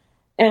 Yeah.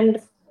 And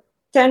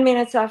 10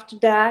 minutes after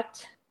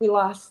that, we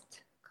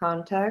lost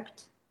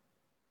contact.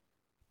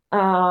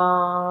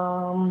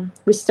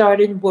 We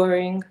started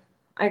worrying.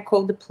 I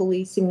called the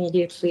police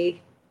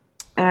immediately.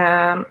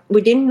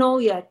 We didn't know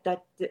yet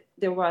that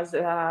there was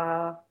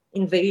an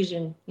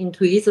invasion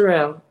into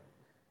Israel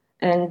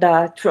and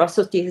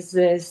atrocities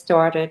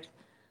started.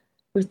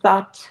 We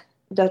thought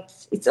that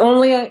it's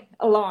only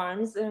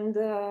alarms, and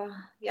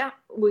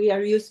we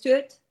are used to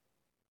it,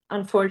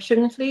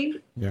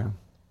 unfortunately. Yeah.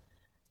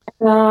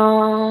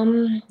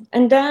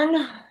 And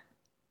then,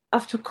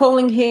 after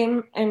calling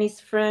him and his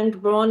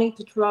friend Ronnie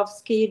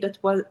Petrovsky,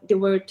 they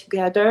were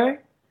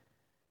together.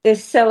 They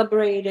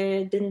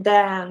celebrated and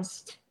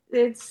danced.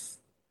 It's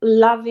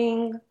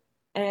loving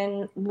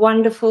and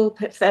wonderful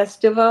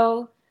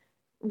festival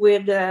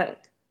with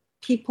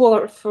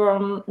people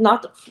from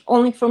not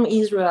only from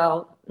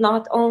Israel,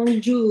 not only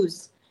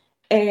Jews,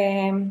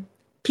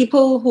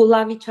 people who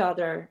love each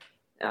other.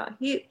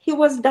 He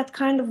was that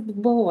kind of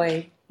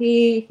boy.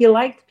 He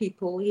liked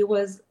people. He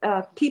was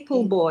a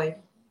people boy.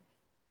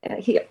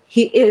 He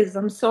is.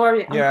 I'm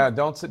sorry. Yeah,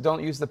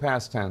 don't use the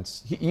past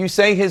tense. You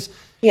say his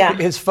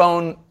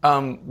phone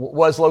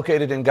was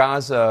located in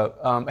Gaza.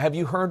 Have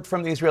you heard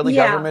from the Israeli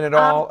government at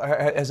all?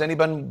 Has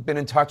anyone been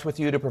in touch with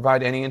you to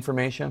provide any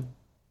information?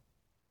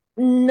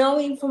 No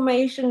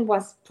information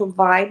was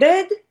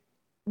provided.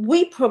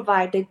 We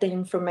provided the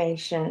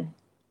information.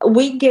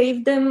 We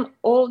gave them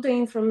all the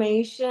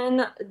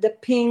information, the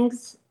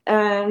pings,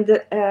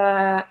 and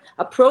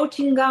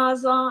approaching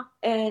Gaza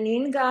and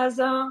in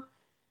Gaza.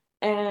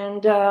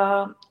 And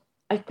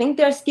I think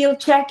they're still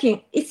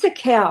checking. It's a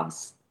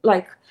chaos.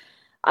 Like,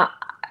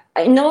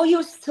 I know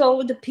you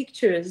saw the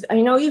pictures.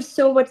 I know you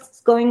saw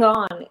what's going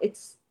on.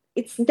 It's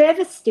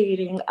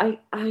devastating.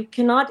 I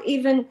cannot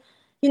even,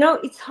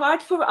 it's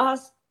hard for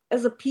us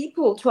as a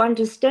people to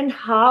understand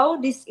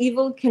how this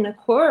evil can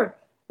occur.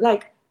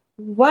 Like,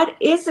 what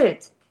is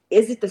it?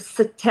 Is it a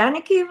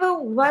satanic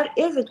evil? What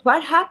is it?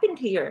 What happened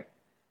here?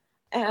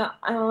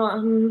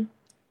 And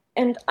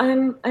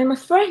I'm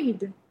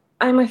afraid.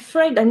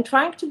 I'm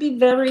trying to be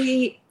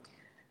very.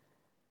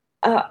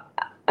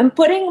 I'm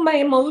putting my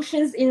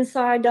emotions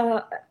inside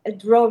a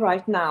drawer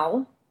right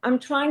now. I'm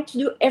trying to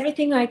do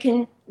everything I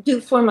can do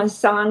for my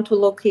son to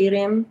locate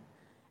him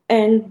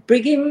and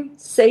bring him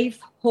safe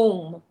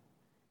home.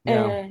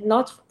 And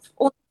not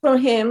only for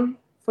him,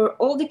 for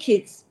all the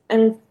kids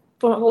and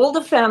for all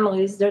the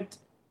families that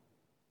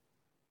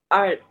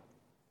are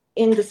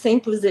in the same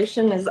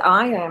position as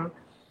I am.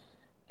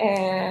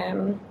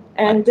 And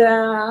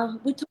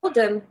we told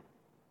them,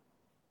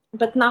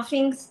 but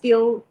nothing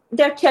still.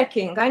 They're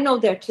checking. I know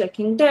they're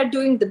checking. They're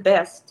doing the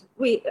best.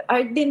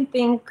 I do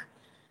think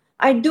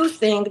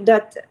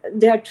that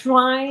they're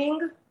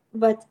trying,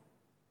 but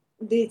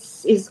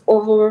this is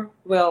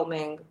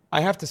overwhelming.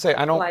 I have to say,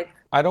 I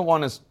don't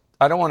want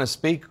to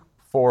speak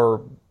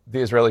for the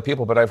Israeli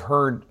people, but I've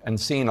heard and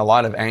seen a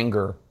lot of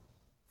anger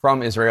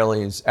from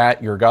Israelis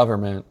at your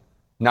government,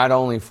 not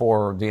only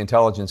for the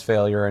intelligence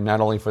failure and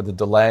not only for the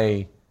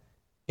delay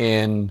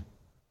in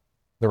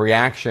the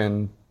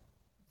reaction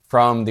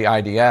from the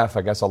IDF.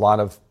 I guess a lot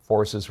of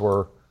forces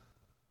were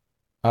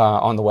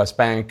on the West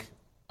Bank,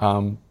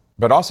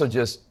 but also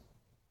just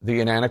the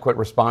inadequate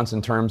response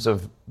in terms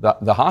of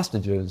the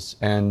hostages.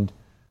 And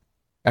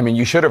I mean,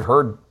 you should have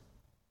heard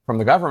from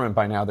the government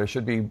by now. There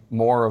should be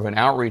more of an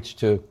outreach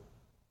to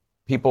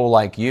people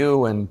like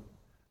you. And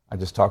I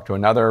just talked to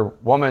another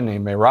woman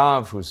named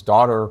Meirav, whose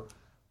daughter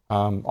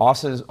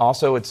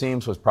also, it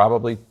seems, was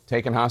probably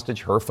taken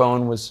hostage. Her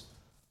phone was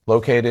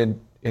located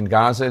in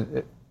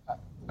Gaza.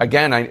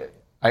 Again,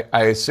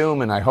 I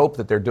assume and I hope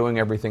that they're doing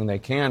everything they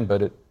can,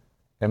 but it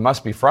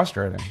must be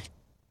frustrating.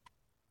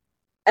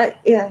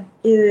 Yeah,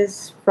 it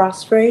is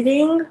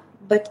frustrating,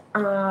 but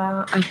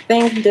I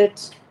think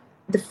that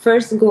the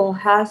first goal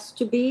has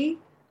to be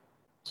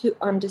to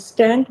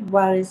understand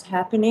what is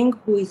happening,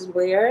 who is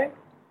where,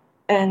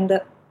 and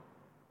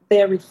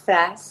very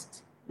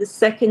fast. The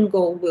second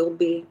goal will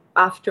be,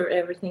 after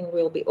everything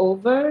will be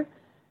over,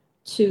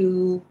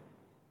 to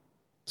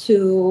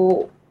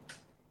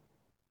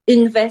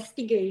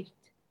investigate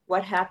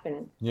what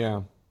happened.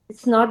 Yeah.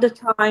 It's not the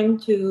time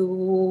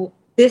to,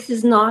 this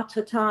is not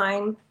a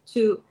time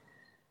to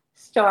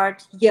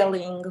start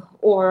yelling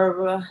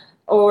or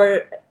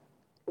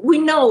we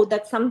know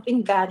that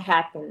something bad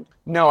happened.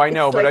 No, I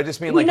know, It's but like, I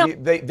just mean we know.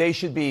 they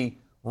should be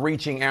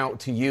reaching out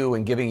to you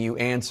and giving you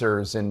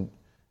answers and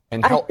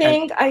help.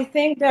 I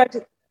think that,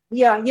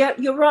 yeah,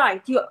 you're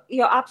right.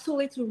 You're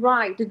absolutely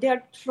right.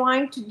 They're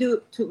trying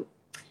to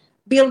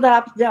build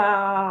up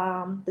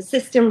the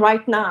system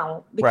right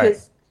now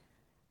because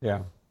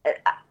right. Yeah.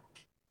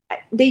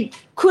 They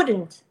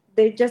couldn't.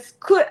 They just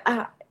could.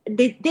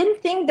 They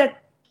didn't think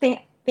that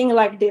thing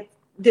like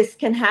this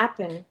can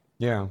happen.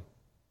 Yeah,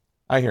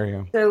 I hear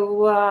you.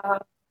 So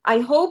I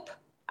hope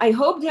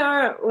they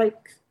are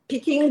like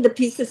picking the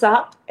pieces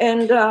up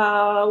and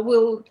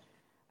will.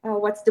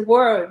 What's the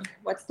word?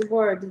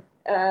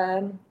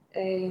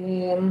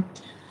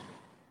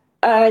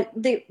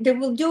 They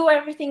will do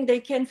everything they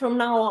can from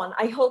now on.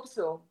 I hope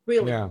so.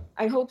 Really. Yeah.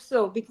 I hope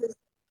so because.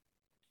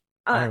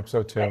 I hope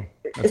so too.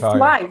 It's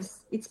lives.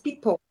 It's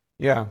people.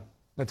 Yeah.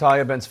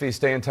 Natalia Ben-Zvi,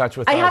 stay in touch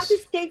with us. I have to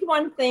state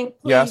one thing,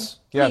 please.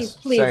 Yes,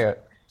 please. say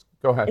it.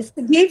 Go ahead.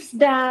 Sagiv's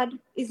dad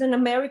is an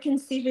American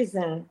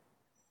citizen,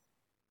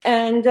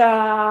 and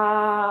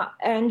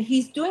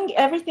he's doing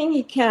everything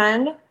he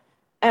can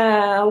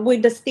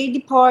with the State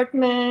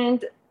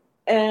Department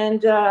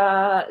and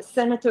the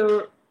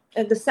Senator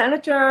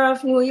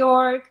of New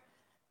York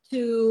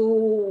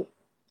to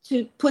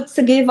put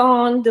Sagiv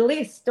on the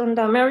list, on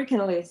the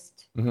American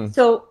list. Mm-hmm.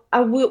 So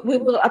we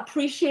will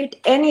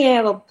appreciate any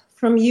help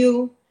from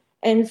you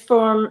and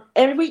from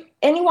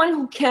anyone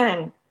who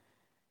can,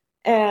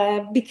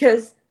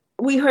 because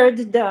we heard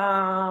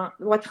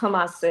what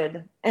Hamas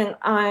said, and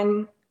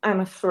I'm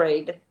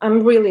afraid.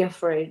 I'm really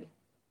afraid.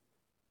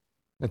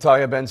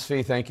 Natalia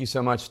Ben-Zvi, thank you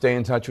so much. Stay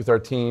in touch with our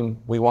team.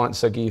 We want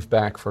Sagiv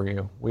back for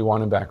you. We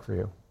want him back for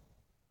you.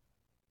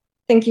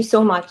 Thank you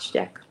so much,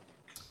 Jack.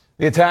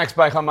 The attacks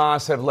by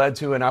Hamas have led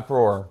to an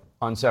uproar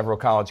on several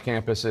college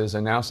campuses,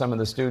 and now some of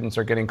the students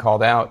are getting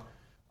called out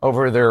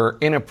over their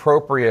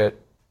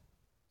inappropriate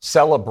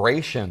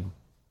celebration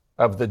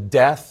of the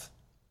death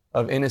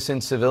of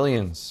innocent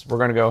civilians. We're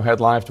going to go head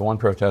live to one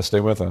protest.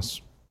 Stay with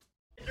us.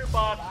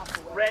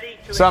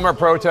 Some are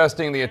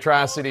protesting the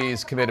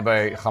atrocities committed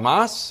by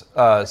Hamas.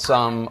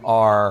 Some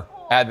are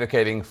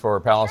advocating for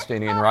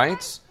Palestinian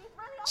rights.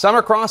 Some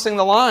are crossing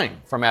the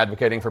line from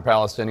advocating for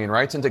Palestinian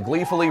rights into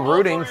gleefully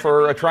rooting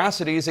for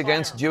atrocities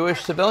against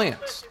Jewish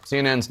civilians.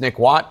 CNN's Nick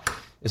Watt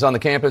is on the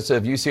campus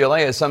of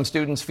UCLA as some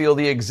students feel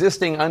the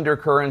existing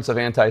undercurrents of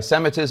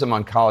anti-Semitism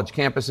on college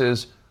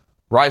campuses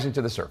rising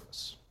to the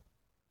surface.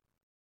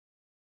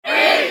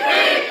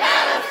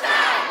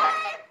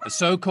 A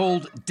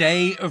so-called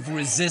Day of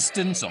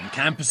Resistance on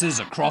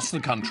campuses across the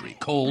country,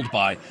 called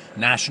by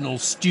National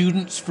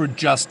Students for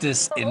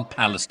Justice in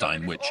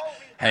Palestine, which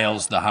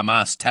hails the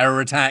Hamas terror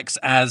attacks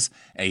as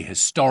a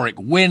historic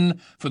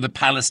win for the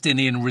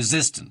Palestinian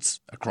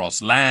resistance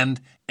across land,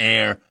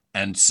 air,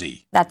 and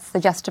sea. That's the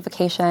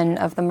justification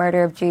of the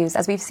murder of Jews,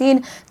 as we've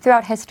seen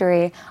throughout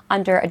history,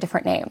 under a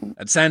different name.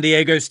 At San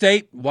Diego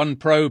State, one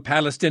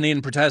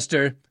pro-Palestinian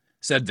protester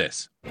said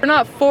this. We're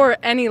not for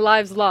any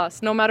lives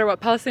lost, no matter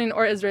what, Palestinian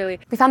or Israeli.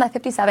 We found that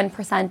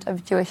 57%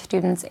 of Jewish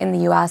students in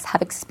the U.S.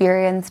 have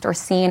experienced or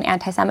seen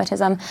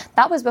anti-Semitism.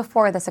 That was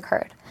before this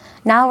occurred.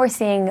 Now we're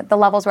seeing the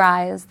levels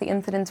rise, the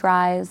incidents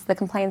rise, the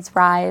complaints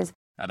rise.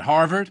 At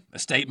Harvard, a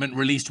statement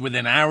released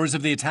within hours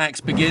of the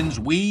attacks begins,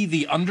 "We,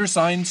 the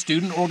undersigned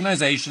student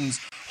organizations,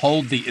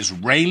 hold the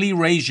Israeli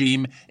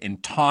regime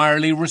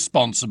entirely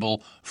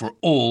responsible for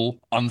all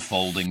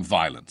unfolding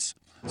violence."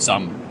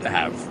 Some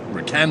have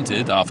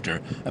recanted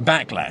after a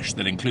backlash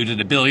that included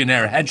a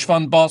billionaire hedge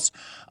fund boss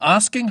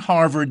asking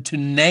Harvard to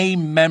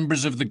name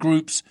members of the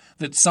groups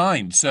that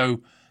signed so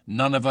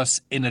none of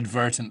us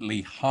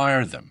inadvertently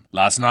hire them.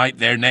 Last night,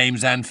 their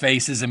names and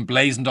faces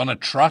emblazoned on a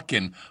truck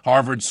in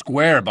Harvard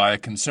Square by a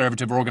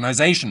conservative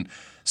organization.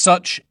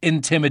 Such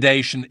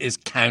intimidation is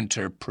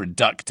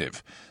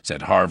counterproductive,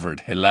 said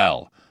Harvard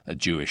Hillel, a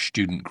Jewish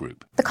student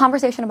group. The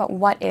conversation about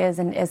what is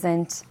and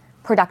isn't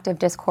productive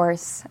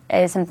discourse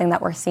is something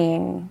that we're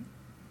seeing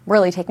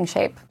really taking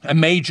shape. A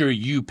major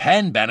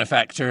UPenn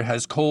benefactor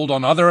has called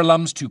on other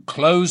alums to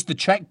close the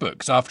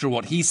checkbooks after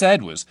what he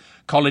said was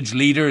college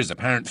leaders'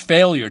 apparent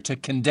failure to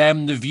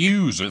condemn the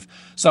views of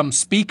some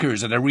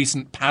speakers at a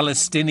recent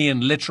Palestinian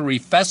literary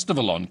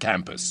festival on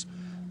campus.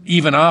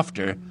 Even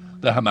after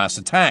the Hamas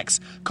attacks,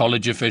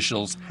 college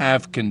officials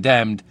have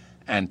condemned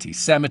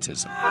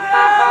anti-Semitism.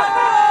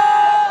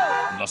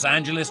 In Los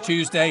Angeles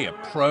Tuesday, a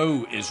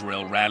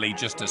pro-Israel rally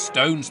just a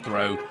stone's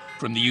throw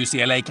from the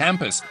UCLA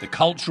campus. The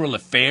Cultural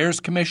Affairs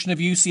Commission of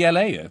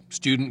UCLA, a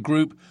student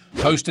group,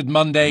 posted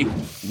Monday,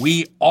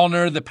 "We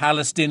honor the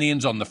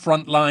Palestinians on the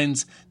front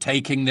lines,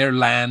 taking their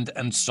land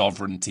and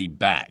sovereignty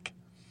back."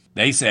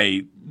 They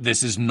say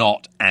this is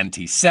not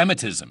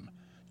anti-Semitism.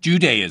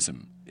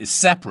 Judaism is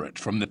separate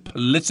from the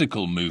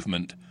political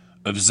movement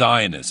of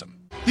Zionism.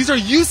 These are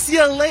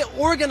UCLA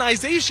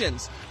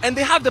organizations, and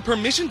they have the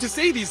permission to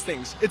say these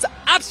things. It's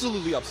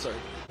absolutely absurd.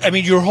 I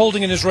mean, you're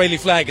holding an Israeli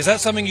flag. Is that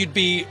something you'd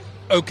be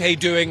okay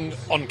doing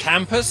on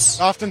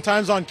campus?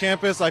 Oftentimes on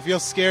campus, I feel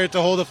scared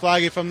to hold a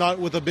flag if I'm not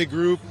with a big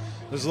group.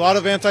 There's a lot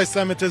of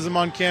anti-Semitism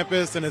on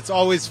campus, and it's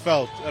always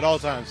felt at all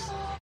times.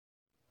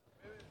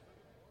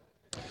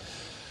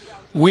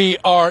 We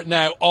are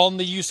now on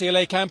the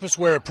UCLA campus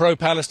where a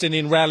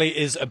pro-Palestinian rally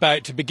is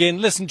about to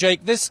begin. Listen,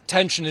 Jake, this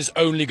tension is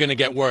only going to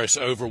get worse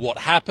over what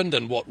happened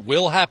and what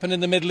will happen in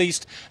the Middle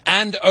East,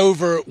 and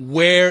over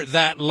where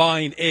that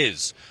line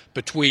is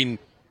between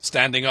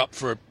standing up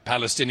for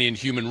Palestinian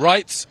human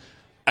rights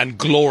and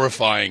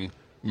glorifying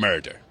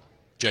murder.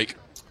 Jake.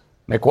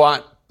 Nick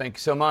Watt, thank you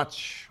so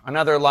much.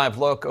 Another live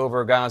look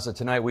over Gaza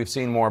tonight. We've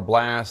seen more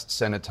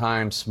blasts and at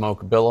times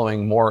smoke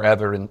billowing, more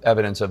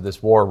evidence of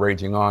this war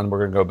raging on. We're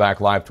going to go back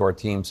live to our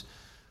teams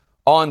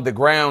on the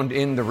ground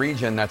in the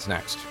region. That's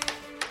next.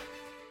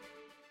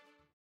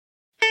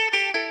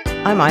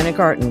 I'm Ina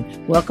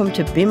Garten. Welcome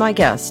to Be My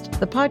Guest,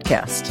 the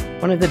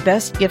podcast. One of the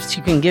best gifts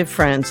you can give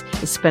friends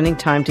is spending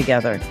time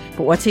together.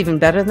 But what's even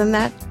better than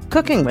that?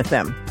 Cooking with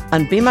them.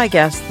 On Be My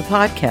Guest, the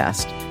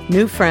podcast,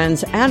 new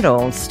friends and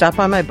old stop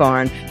by my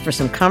barn for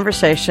some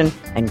conversation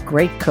and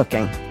great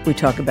cooking. We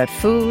talk about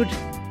food,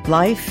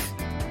 life,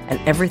 and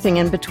everything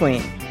in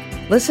between.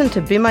 Listen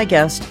to Be My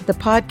Guest, the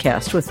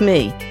podcast with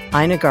me,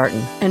 Ina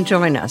Garten, and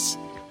join us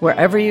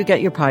wherever you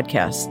get your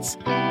podcasts.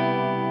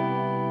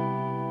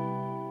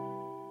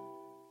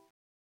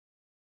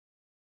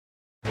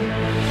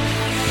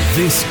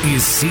 This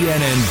is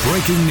CNN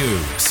Breaking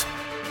News.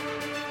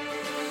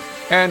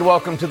 And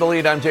welcome to The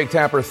Lead. I'm Jake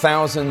Tapper.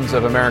 Thousands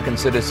of American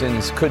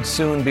citizens could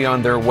soon be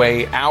on their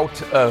way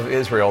out of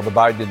Israel. The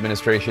Biden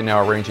administration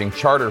now arranging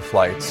charter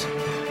flights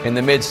in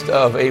the midst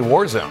of a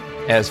war zone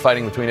as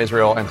fighting between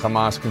Israel and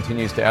Hamas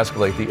continues to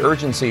escalate. The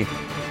urgency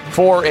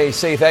for a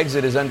safe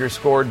exit is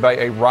underscored by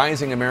a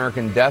rising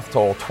American death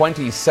toll.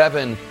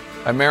 27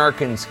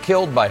 Americans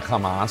killed by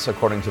Hamas,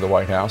 according to the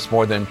White House.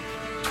 More than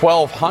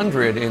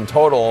 1,200 in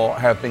total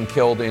have been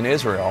killed in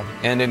Israel.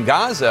 And in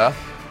Gaza,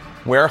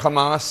 where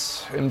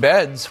Hamas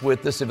embeds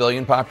with the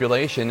civilian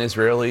population,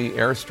 Israeli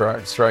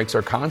airstrikes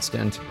are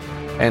constant,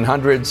 and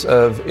hundreds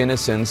of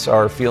innocents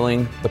are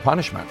feeling the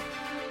punishment.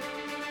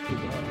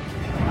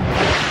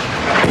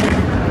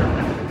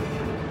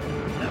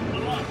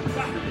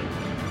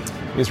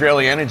 The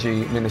Israeli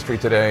Energy Ministry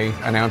today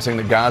announcing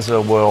that Gaza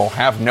will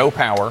have no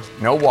power,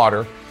 no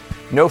water,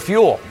 no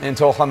fuel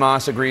until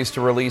Hamas agrees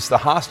to release the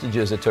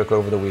hostages it took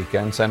over the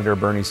weekend. Senator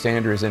Bernie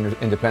Sanders,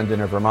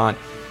 independent of Vermont,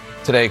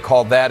 today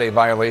called that a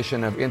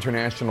violation of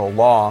international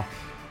law.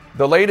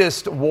 The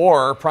latest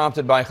war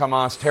prompted by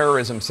Hamas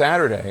terrorism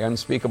Saturday,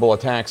 unspeakable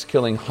attacks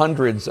killing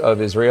hundreds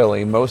of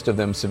Israeli, most of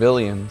them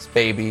civilians,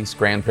 babies,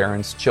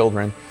 grandparents,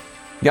 children,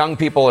 young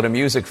people at a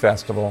music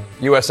festival.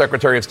 U.S.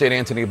 Secretary of State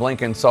Antony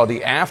Blinken saw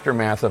the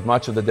aftermath of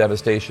much of the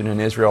devastation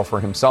in Israel for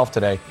himself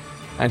today,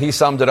 and he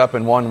summed it up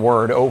in one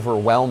word: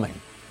 overwhelming.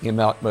 He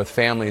met with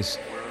families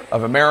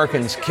of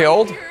Americans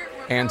killed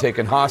and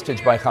taken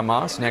hostage by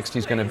Hamas. Next,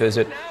 he's going to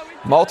visit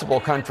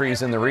multiple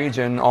countries in the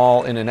region,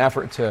 all in an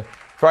effort to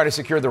try to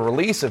secure the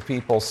release of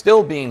people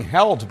still being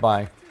held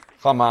by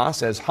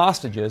Hamas as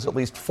hostages. At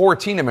least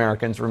 14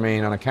 Americans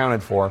remain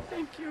unaccounted for.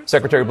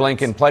 Secretary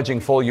Blinken pledging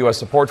full U.S.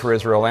 support for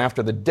Israel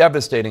after the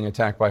devastating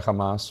attack by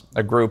Hamas,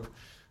 a group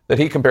that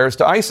he compares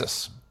to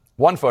ISIS.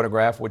 One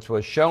photograph, which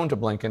was shown to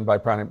Blinken by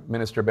Prime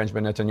Minister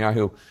Benjamin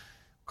Netanyahu,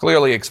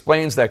 clearly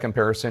explains that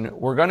comparison.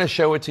 We're going to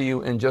show it to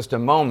you in just a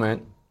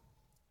moment.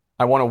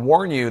 I want to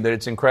warn you that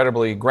it's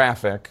incredibly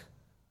graphic.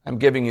 I'm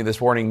giving you this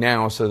warning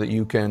now so that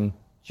you can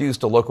choose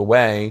to look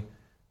away.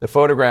 The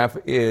photograph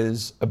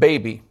is a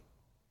baby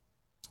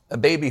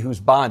whose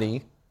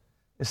body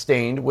is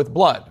stained with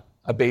blood,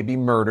 a baby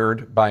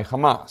murdered by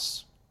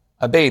Hamas,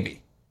 a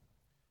baby,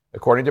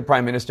 according to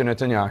Prime Minister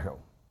Netanyahu.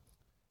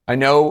 I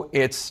know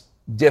it's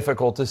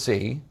difficult to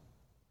see,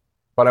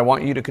 but I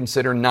want you to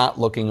consider not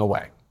looking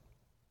away.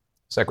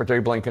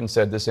 Secretary Blinken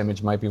said this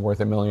image might be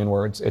worth a million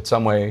words. It's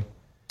some way,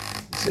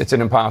 it's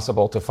an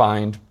impossible to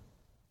find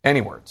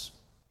any words.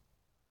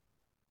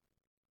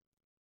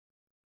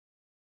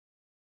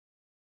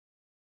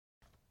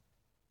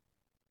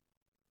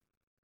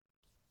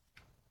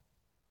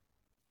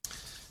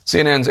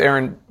 CNN's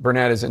Aaron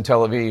Burnett is in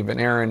Tel Aviv. And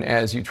Aaron,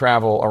 as you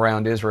travel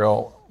around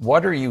Israel,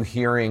 what are you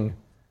hearing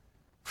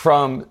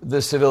from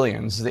the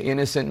civilians, the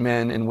innocent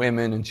men and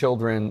women and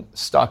children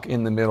stuck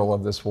in the middle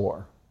of this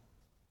war?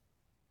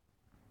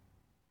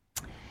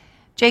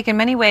 Jake, in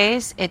many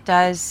ways, it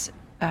does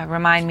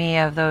remind me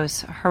of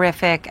those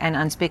horrific and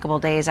unspeakable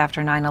days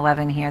after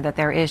 9/11 here, that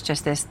there is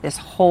just this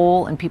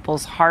hole in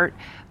people's heart,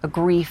 a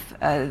grief.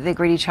 They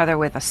greet each other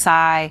with a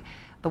sigh.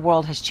 The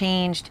world has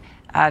changed.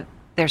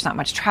 There's not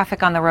much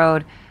traffic on the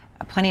road.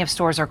 Plenty of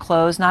stores are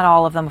closed. Not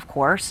all of them, of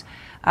course.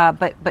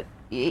 But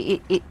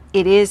it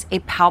is a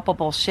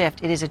palpable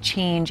shift. It is a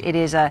change. It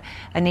is a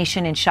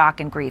nation in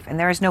shock and grief. And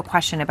there is no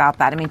question about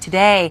that. I mean,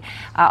 today,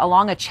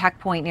 along a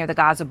checkpoint near the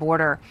Gaza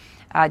border,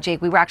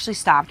 Jake, we were actually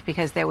stopped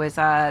because there was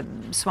a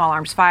small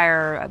arms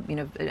fire,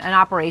 an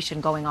operation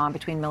going on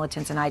between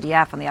militants and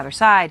IDF on the other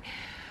side.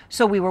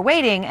 So we were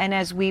waiting, and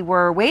as we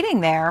were waiting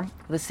there,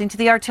 listening to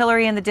the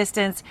artillery in the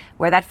distance,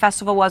 where that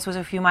festival was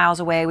a few miles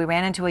away, we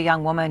ran into a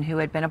young woman who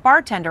had been a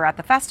bartender at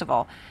the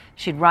festival.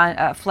 She'd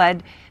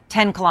fled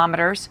 10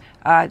 kilometers.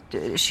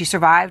 She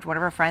survived. One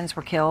of her friends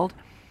were killed.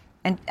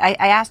 And I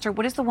asked her,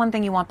 what is the one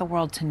thing you want the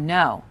world to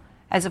know?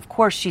 As, of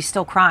course, she's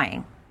still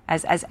crying,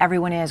 as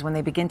everyone is when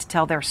they begin to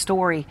tell their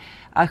story,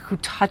 who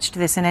touched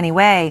this in any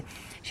way.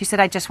 She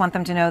said, I just want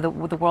them to know, the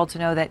world to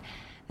know that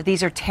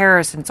these are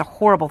terrorists and it's a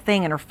horrible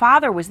thing. And her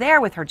father was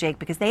there with her, Jake,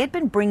 because they had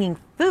been bringing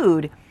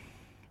food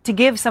to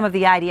give some of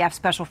the IDF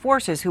special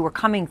forces who were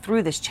coming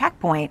through this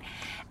checkpoint.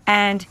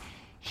 And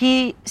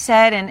he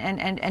said,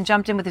 and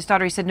jumped in with his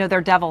daughter, he said, no,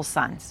 they're devil's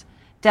sons.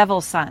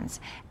 Devil's sons.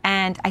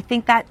 And I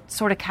think that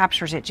sort of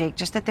captures it, Jake,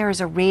 just that there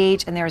is a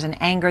rage and there is an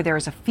anger. There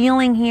is a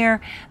feeling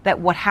here that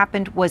what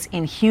happened was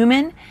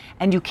inhuman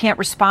and you can't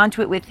respond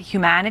to it with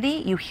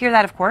humanity. You hear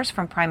that, of course,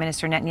 from Prime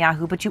Minister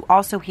Netanyahu, but you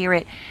also hear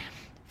it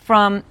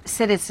from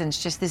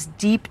citizens, just this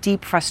deep,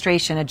 deep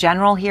frustration. A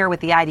general here with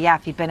the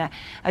IDF, he'd been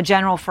a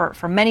general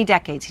for many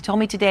decades. He told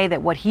me today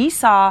that what he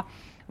saw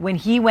when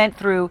he went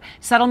through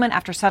settlement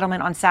after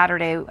settlement on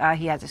Saturday,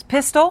 he has his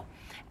pistol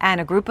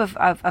and a group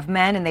of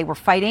men, and they were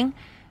fighting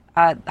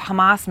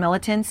Hamas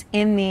militants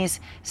in these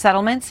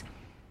settlements.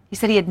 He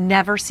said he had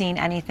never seen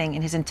anything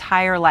in his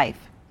entire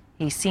life.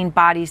 He's seen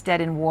bodies dead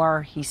in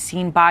war. He's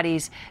seen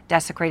bodies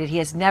desecrated. He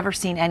has never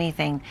seen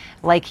anything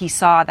like he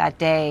saw that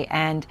day.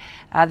 And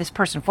this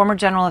person, former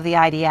general of the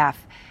IDF,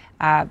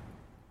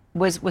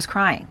 was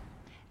crying.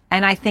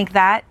 And I think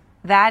that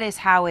is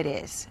how it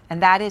is.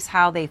 And that is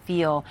how they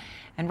feel.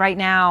 And right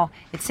now,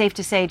 it's safe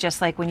to say,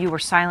 just like when you were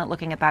silent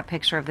looking at that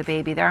picture of the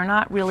baby, there are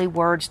not really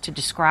words to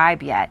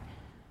describe yet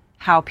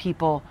how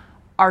people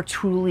are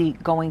truly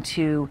going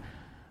to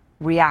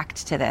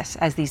react to this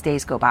as these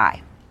days go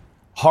by.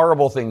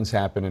 Horrible things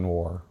happen in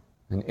war,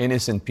 and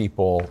innocent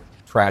people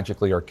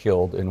tragically are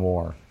killed in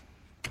war.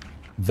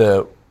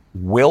 The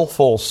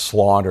willful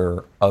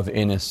slaughter of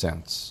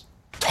innocents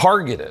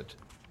targeted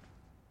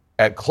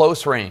at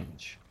close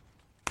range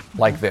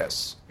like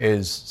this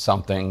is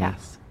something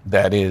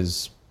that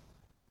is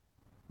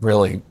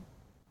really,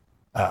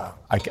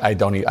 I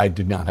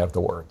do not have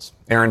the words.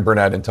 Aaron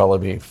Burnett in Tel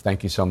Aviv,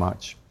 thank you so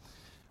much.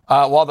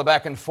 While the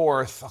back and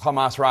forth,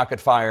 Hamas rocket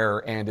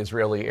fire and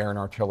Israeli air and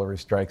artillery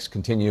strikes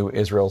continue,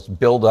 Israel's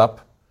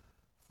buildup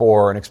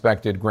for an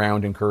expected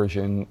ground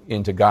incursion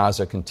into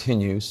Gaza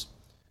continues.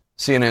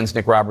 CNN's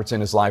Nick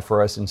Robertson is live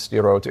for us in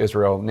Sderot,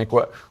 Israel. Nick,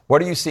 what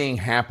are you seeing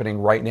happening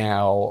right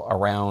now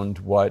around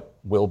what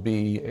will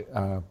be,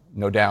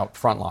 no doubt,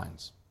 front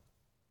lines?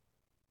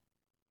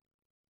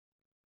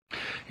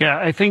 Yeah,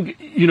 I think,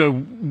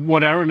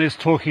 what Aaron is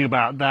talking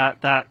about,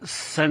 that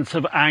sense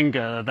of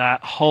anger,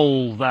 that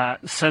hole,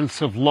 that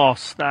sense of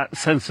loss, that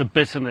sense of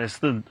bitterness,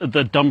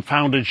 the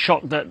dumbfounded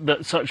shock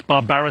that such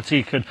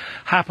barbarity could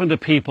happen to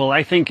people,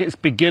 I think it's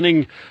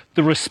beginning,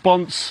 the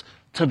response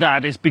to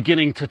that is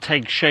beginning to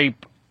take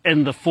shape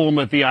in the form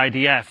of the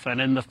IDF and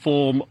in the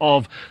form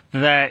of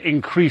their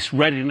increased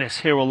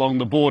readiness here along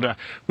the border.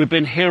 We've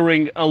been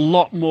hearing a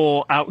lot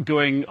more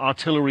outgoing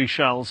artillery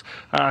shells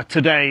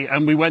today,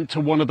 and we went to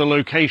one of the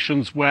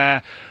locations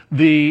where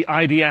the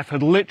IDF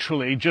had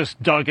literally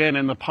just dug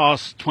in the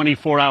past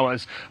 24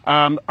 hours,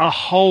 a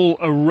whole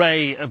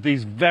array of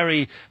these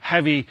very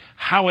heavy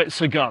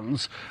howitzer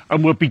guns,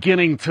 and we're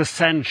beginning to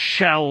send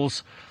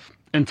shells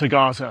into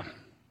Gaza.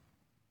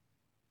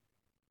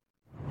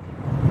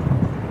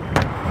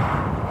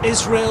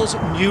 Israel's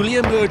newly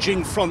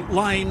emerging front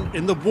line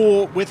in the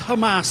war with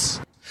Hamas.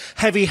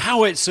 Heavy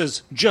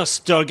howitzers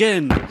just dug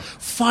in,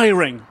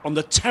 firing on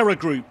the terror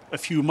group a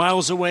few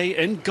miles away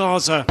in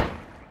Gaza.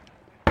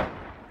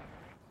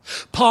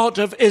 Part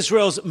of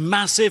Israel's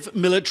massive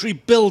military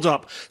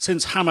build-up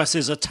since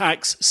Hamas's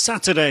attacks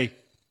Saturday.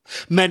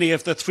 Many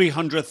of the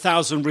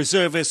 300,000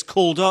 reservists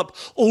called up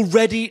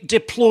already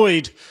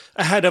deployed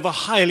ahead of a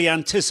highly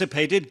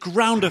anticipated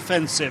ground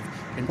offensive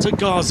into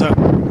Gaza.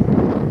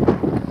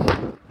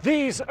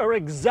 These are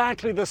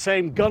exactly the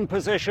same gun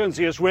positions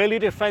the Israeli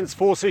Defense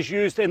Forces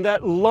used in their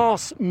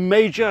last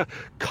major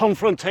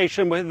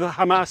confrontation with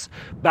Hamas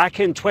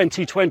back in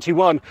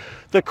 2021.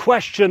 The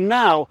question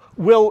now,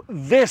 will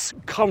this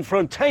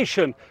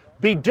confrontation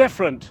be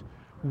different?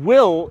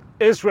 Will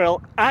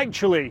Israel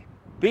actually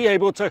be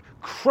able to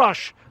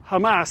crush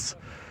Hamas,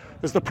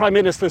 as the Prime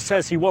Minister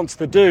says he wants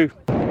to do?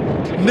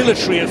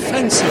 Military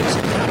offensives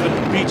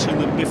haven't beaten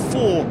them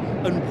before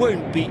and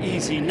won't be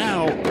easy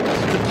now.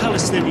 The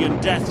Palestinian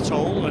death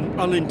toll, an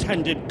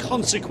unintended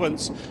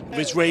consequence of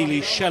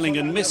Israeli shelling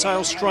and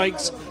missile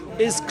strikes,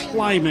 is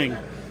climbing.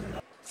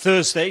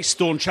 Thursday,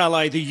 staunch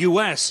ally the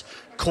US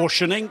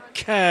cautioning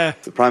care.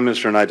 The Prime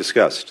Minister and I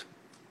discussed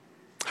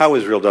how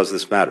Israel does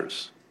this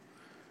matters.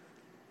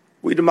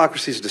 We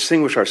democracies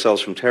distinguish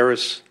ourselves from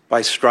terrorists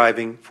by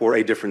striving for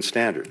a different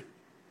standard,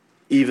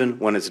 even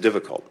when it's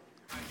difficult.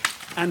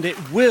 And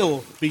it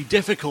will be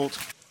difficult.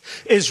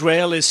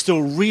 Israel is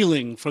still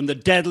reeling from the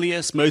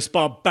deadliest, most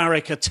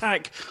barbaric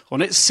attack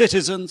on its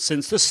citizens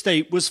since the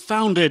state was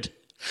founded.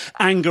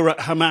 Anger at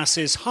Hamas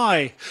is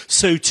high,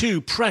 so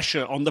too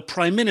pressure on the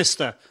Prime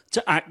Minister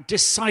to act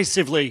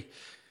decisively.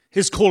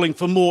 He's calling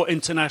for more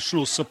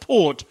international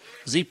support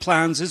as he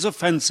plans his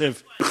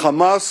offensive.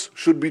 Hamas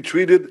should be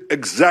treated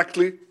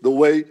exactly the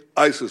way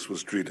ISIS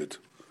was treated.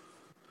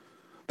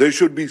 They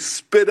should be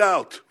spit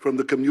out from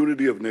the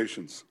community of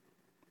nations.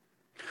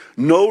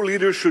 No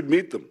leader should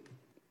meet them.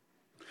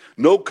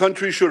 No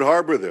country should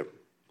harbor them.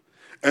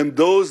 And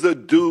those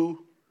that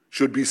do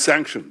should be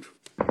sanctioned.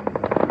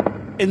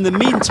 In the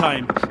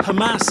meantime,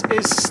 Hamas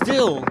is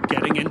still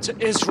getting into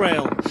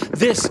Israel.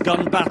 This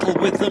gun battle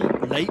with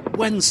them late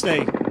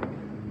Wednesday.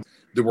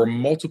 There were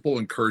multiple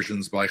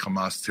incursions by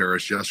Hamas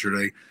terrorists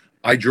yesterday.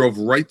 I drove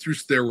right through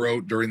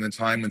Sderot during the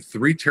time when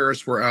 3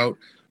 terrorists were out,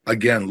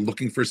 again,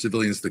 looking for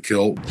civilians to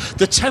kill.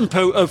 The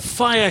tempo of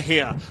fire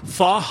here,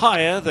 far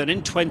higher than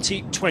in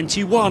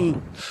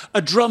 2021.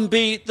 A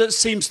drumbeat that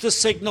seems to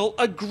signal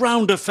a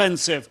ground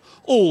offensive,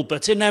 all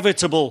but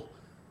inevitable.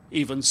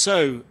 Even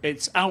so,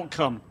 its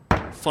outcome,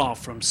 far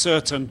from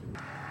certain.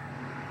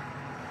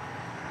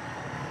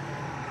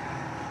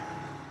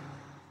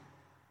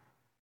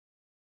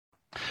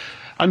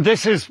 And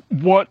this is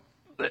what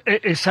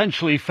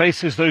essentially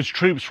faces those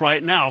troops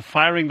right now,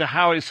 firing the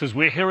howitzers.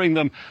 We're hearing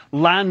them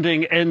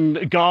landing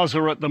in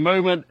Gaza at the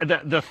moment.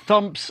 The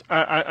thumps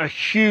are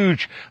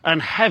huge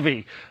and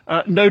heavy.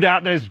 No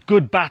doubt there's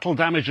good battle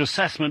damage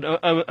assessment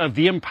of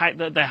the impact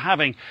that they're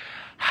having.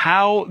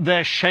 How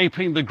they're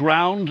shaping the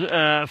ground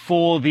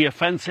for the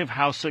offensive,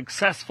 how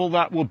successful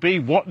that will be,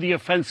 what the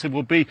offensive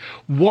will be,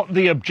 what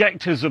the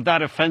objectives of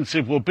that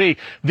offensive will be.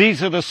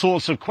 These are the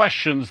sorts of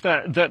questions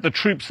that the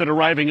troops that are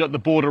arriving at the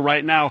border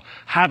right now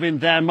have in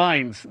their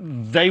minds.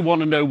 They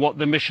want to know what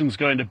the mission's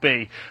going to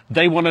be.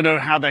 They want to know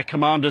how their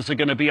commanders are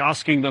going to be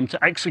asking them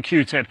to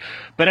execute it.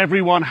 But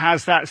everyone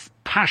has that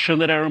passion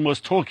that Aaron was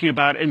talking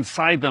about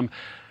inside them.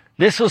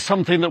 This was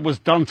something that was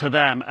done to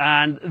them,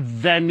 and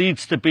there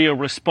needs to be a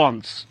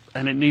response,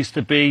 and it needs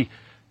to be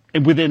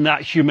within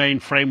that humane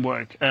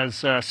framework, as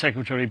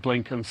Secretary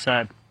Blinken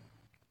said.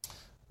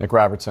 Nick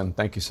Robertson,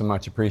 thank you so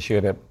much.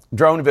 Appreciate it.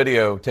 Drone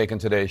video taken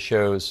today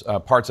shows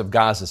parts of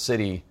Gaza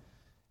City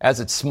as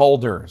it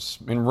smolders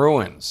in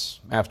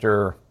ruins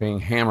after being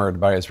hammered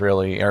by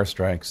Israeli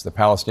airstrikes. The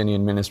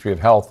Palestinian Ministry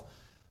of Health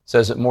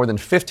says that more than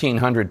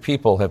 1,500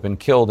 people have been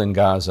killed in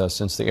Gaza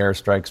since the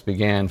airstrikes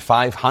began.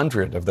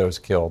 500 of those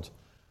killed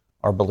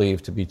are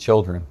believed to be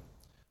children.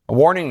 A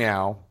warning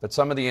now that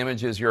some of the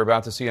images you're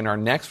about to see in our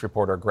next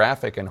report are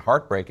graphic and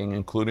heartbreaking,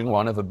 including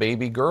one of a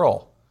baby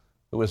girl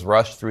who was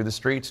rushed through the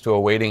streets to a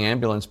waiting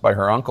ambulance by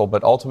her uncle,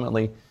 but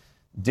ultimately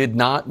did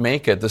not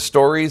make it. The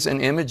stories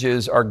and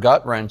images are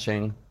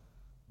gut-wrenching,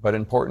 but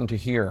important to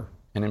hear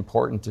and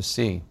important to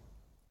see.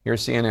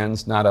 Here's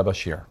CNN's Nada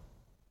Bashir.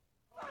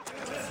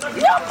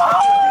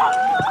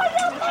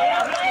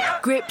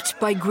 Gripped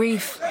by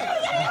grief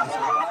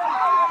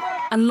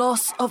and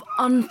loss of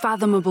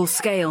unfathomable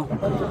scale,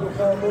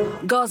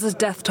 Gaza's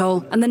death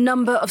toll and the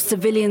number of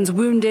civilians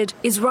wounded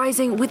is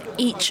rising with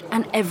each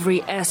and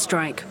every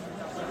airstrike.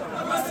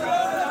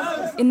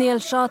 In the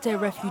El-Shate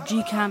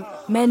refugee camp,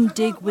 men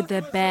dig with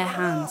their bare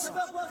hands,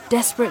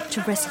 desperate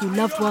to rescue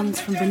loved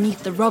ones from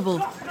beneath the rubble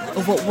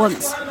of what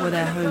once were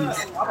their homes.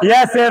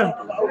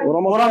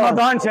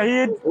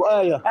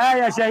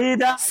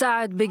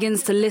 Saad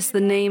begins to list the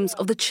names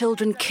of the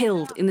children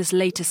killed in this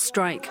latest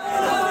strike.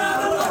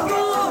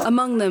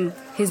 Among them,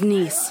 his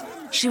niece.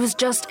 She was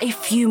just a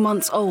few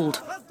months old.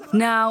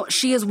 Now,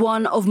 she is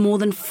one of more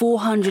than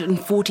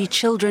 440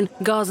 children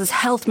Gaza's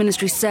health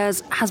ministry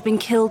says has been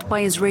killed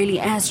by Israeli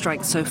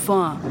airstrikes so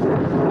far.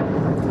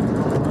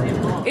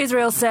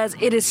 Israel says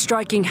it is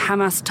striking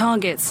Hamas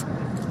targets,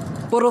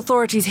 but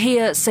authorities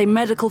here say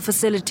medical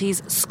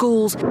facilities,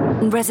 schools,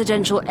 and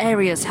residential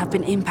areas have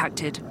been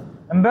impacted.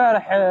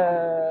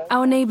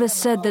 Our neighbors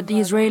said that the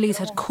Israelis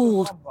had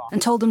called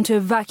and told them to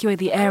evacuate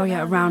the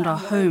area around our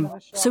home.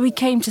 So we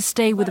came to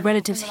stay with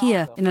relatives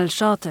here in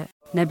El-Shate,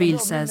 Nabil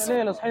says.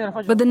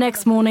 But the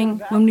next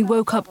morning, when we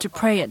woke up to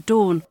pray at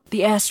dawn,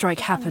 the airstrike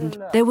happened.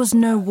 There was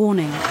no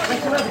warning.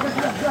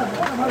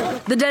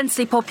 The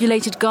densely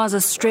populated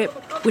Gaza Strip,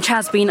 which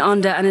has been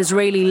under an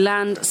Israeli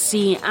land,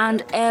 sea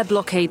and air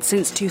blockade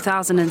since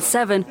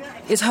 2007,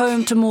 is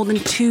home to more than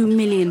 2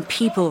 million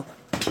people.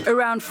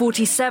 Around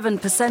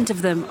 47%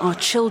 of them are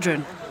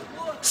children.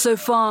 So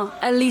far,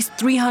 at least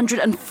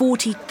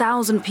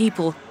 340,000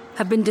 people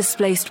have been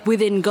displaced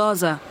within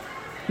Gaza.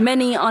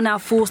 Many are now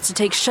forced to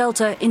take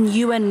shelter in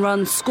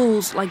UN-run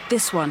schools like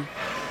this one.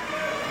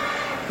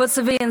 But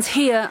civilians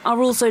here are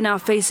also now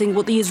facing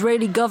what the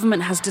Israeli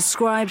government has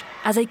described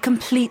as a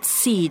complete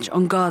siege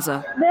on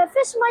Gaza.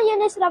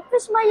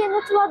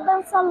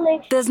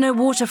 There's no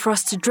water for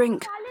us to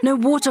drink, no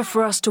water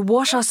for us to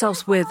wash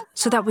ourselves with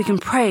so that we can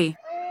pray,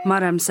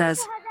 Maram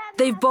says.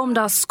 They've bombed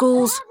our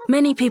schools.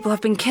 Many people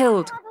have been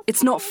killed.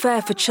 It's not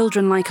fair for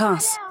children like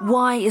us.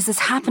 Why is this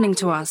happening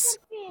to us?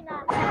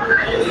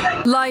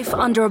 Life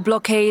under a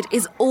blockade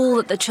is all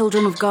that the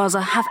children of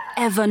Gaza have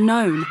ever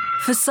known.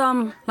 For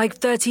some, like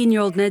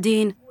 13-year-old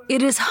Nadine,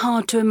 It is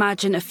hard to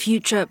imagine a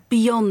future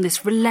beyond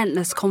this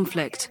relentless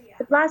conflict.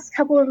 The last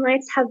couple of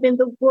nights have been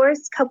the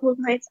worst couple of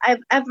nights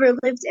I've ever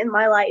lived in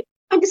my life.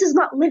 And this is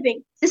not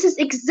living. This is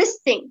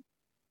existing.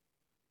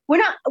 We're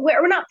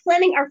not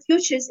planning our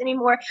futures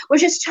anymore. We're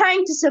just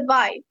trying to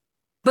survive.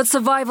 But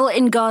survival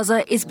in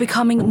Gaza is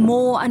becoming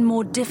more and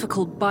more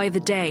difficult by the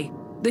day.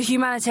 The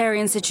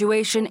humanitarian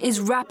situation is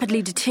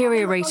rapidly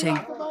deteriorating.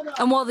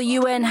 And while the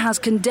UN has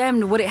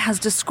condemned what it has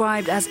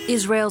described as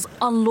Israel's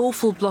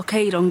unlawful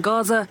blockade on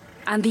Gaza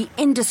and the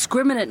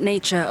indiscriminate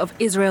nature of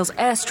Israel's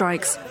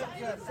airstrikes,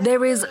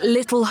 there is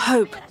little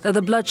hope that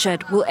the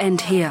bloodshed will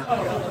end here.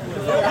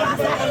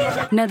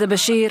 Neda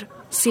Bashir,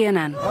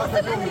 CNN.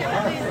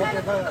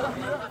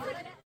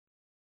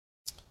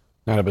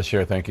 Neda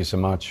Bashir, thank you so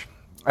much.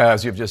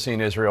 As you've just seen,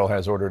 Israel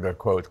has ordered a,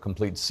 quote,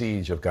 complete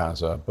siege of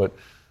Gaza. But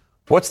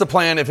what's the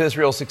plan if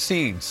Israel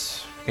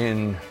succeeds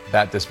in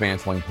that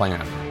dismantling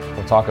plan?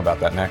 We'll talk about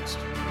that next.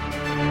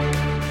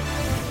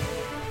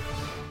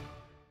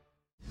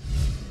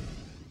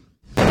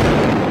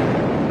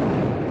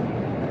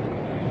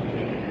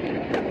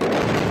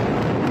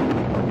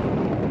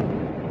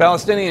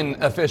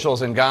 Palestinian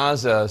officials in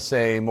Gaza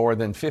say more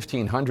than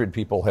 1,500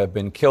 people have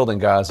been killed in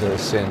Gaza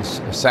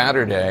since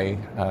Saturday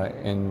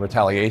in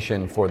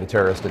retaliation for the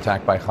terrorist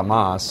attack by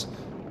Hamas.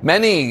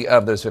 Many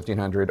of those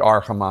 1,500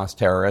 are Hamas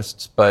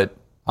terrorists, but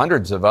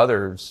hundreds of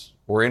others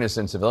were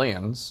innocent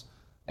civilians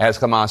as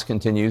Hamas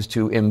continues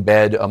to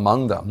embed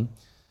among them.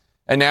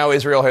 And now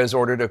Israel has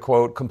ordered a,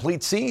 quote,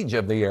 complete siege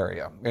of the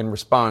area in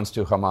response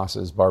to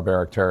Hamas's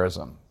barbaric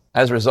terrorism.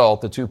 As a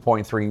result, the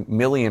 2.3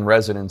 million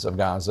residents of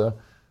Gaza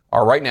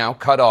are right now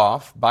cut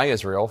off by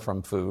Israel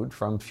from food,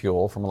 from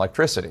fuel, from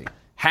electricity.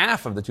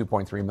 Half of the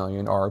 2.3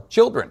 million are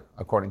children,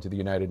 according to the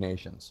United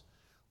Nations.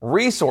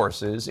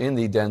 Resources in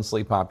the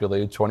densely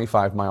populated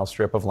 25-mile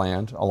strip of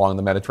land along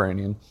the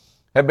Mediterranean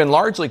have been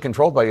largely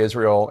controlled by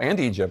Israel and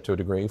Egypt to a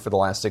degree for the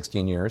last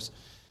 16 years.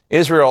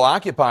 Israel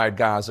occupied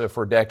Gaza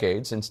for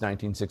decades, since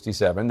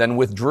 1967, then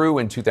withdrew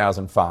in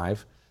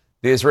 2005.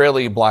 The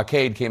Israeli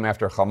blockade came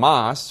after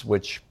Hamas,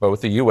 which both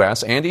the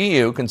U.S. and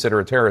EU consider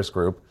a terrorist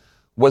group,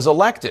 was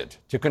elected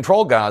to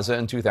control Gaza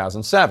in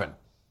 2007.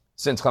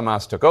 Since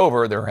Hamas took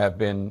over, there have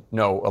been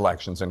no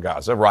elections in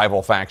Gaza.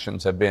 Rival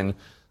factions have been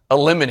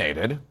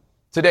eliminated.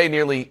 Today,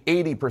 nearly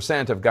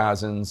 80% of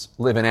Gazans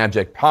live in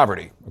abject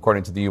poverty,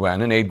 according to the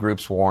UN, and aid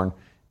groups warn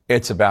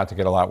it's about to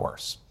get a lot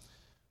worse.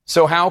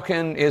 So how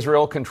can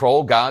Israel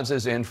control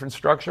Gaza's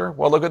infrastructure?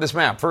 Well, look at this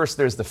map. First,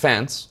 there's the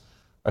fence,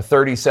 a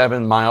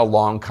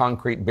 37-mile-long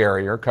concrete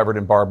barrier covered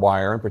in barbed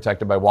wire and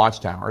protected by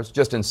watchtowers.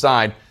 Just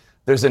inside,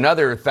 there's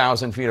another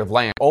 1,000 feet of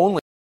land only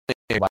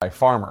by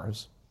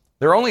farmers.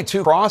 There are only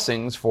two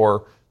crossings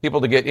for people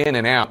to get in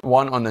and out,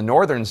 one on the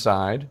northern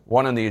side,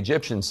 one on the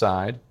Egyptian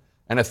side,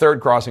 and a third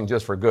crossing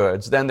just for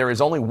goods. Then there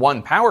is only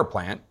one power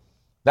plant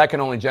that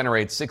can only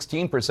generate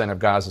 16% of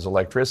Gaza's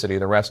electricity.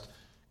 The rest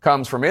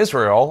comes from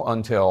Israel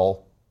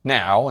until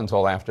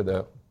after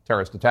the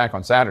terrorist attack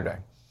on Saturday.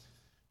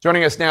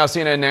 Joining us now,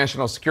 CNN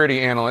national security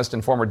analyst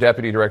and former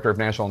deputy director of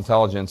national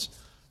intelligence,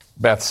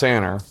 Beth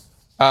Sanner.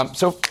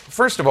 So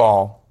first of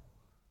all,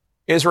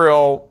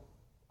 Israel,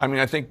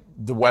 I think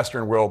the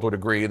Western world would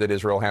agree that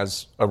Israel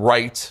has a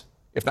right,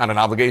 if not an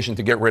obligation,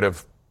 to get rid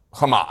of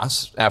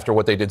Hamas after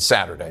what they did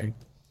Saturday.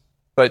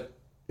 But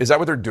is that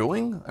what they're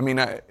doing?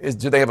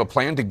 Do they have a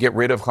plan to get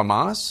rid of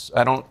Hamas?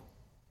 I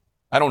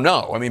don't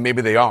know.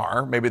 Maybe they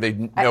are. Maybe they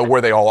know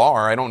where they all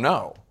are. I don't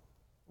know.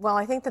 Well,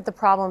 I think that the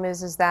problem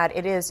is that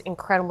it is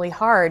incredibly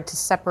hard to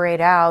separate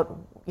out,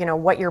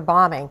 what you're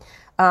bombing.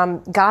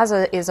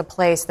 Gaza is a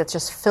place that's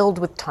just filled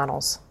with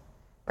tunnels,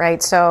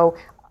 right? So,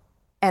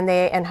 and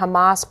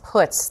Hamas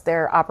puts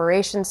their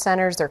operation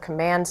centers, their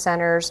command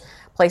centers,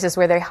 places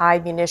where they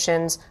hide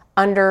munitions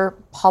under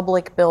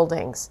public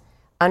buildings,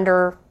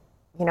 under,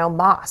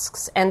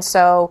 mosques. And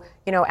so,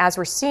 as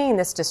we're seeing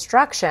this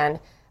destruction,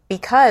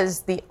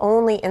 because the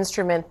only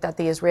instrument that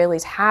the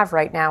Israelis have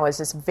right now is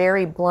this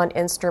very blunt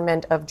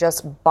instrument of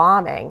just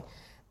bombing,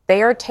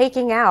 they are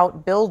taking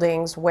out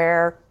buildings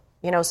where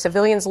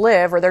civilians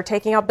live, or they're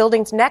taking out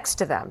buildings next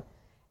to them.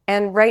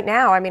 And right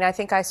now, I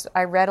think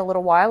I read a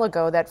little while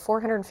ago that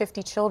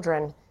 450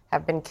 children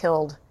have been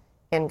killed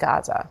in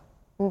Gaza.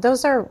 And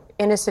those are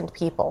innocent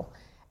people.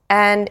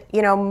 And,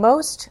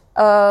 most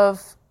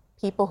of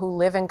people who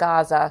live in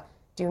Gaza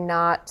do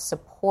not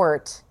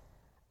support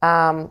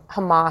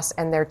Hamas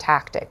and their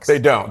tactics. They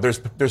don't.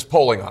 There's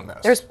polling on this.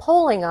 There's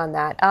polling on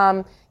that.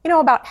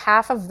 About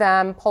half of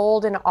them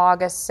polled in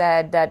August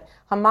said that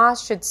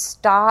Hamas should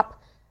stop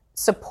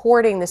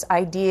supporting this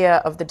idea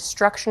of the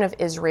destruction of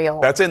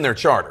Israel. That's in their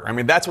charter.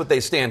 That's what they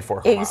stand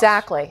for, Hamas.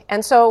 Exactly.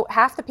 And so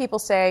half the people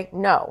say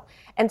no.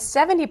 And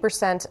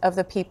 70% of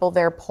the people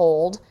there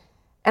polled,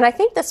 and I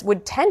think this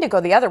would tend to go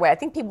the other way. I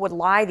think people would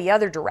lie the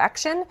other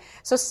direction.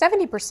 So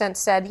 70%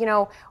 said,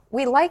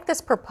 we like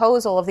this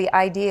proposal of the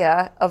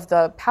idea of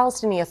the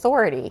Palestinian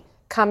Authority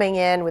coming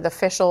in with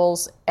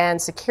officials and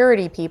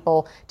security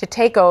people to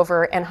take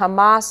over, and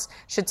Hamas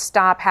should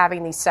stop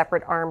having these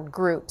separate armed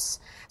groups.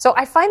 So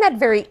I find that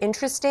very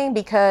interesting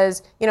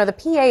because, the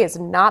PA is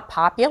not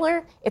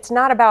popular. It's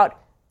not about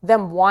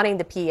them wanting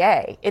the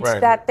PA. It's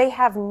right. That they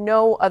have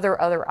no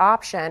other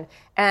option,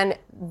 and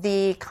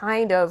the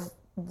kind of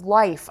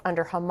life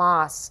under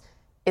Hamas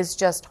is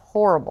just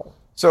horrible.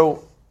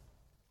 So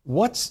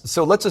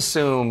let's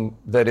assume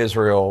that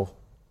Israel,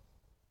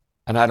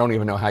 and I don't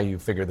even know how you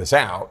figure this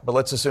out, but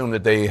let's assume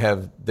that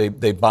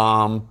they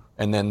bomb,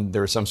 and then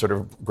there's some sort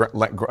of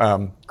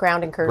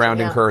ground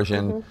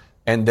incursion, mm-hmm.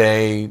 and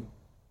they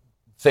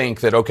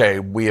think that, okay,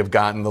 we have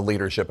gotten the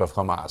leadership of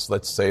Hamas.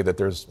 Let's say that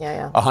there's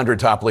 100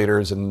 top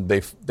leaders and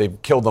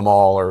they've killed them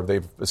all, or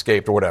they've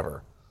escaped, or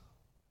whatever.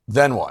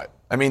 Then what?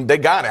 I mean, they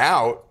got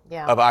out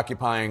of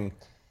occupying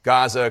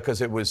Gaza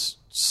because it was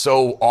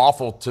so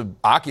awful to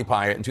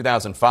occupy it in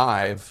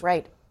 2005.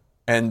 Right.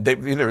 And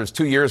there was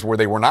 2 years where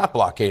they were not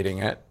blockading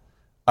it.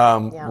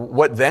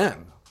 What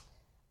then?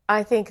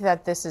 I think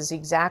that this is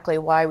exactly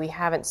why we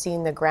haven't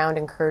seen the ground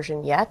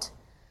incursion yet,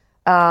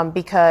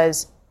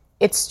 because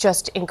it's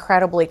just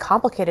incredibly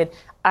complicated.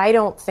 I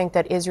don't think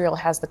that Israel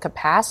has the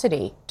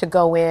capacity to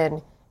go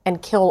in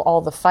and kill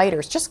all the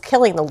fighters. Just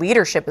killing the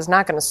leadership is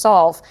not going to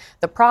solve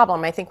the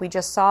problem. I think we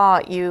just saw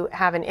you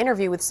have an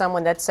interview with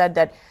someone that said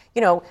that,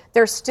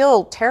 there's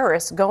still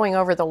terrorists going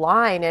over the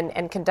line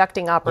and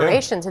conducting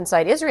operations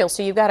inside Israel.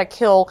 So you've got to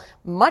kill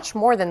much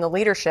more than the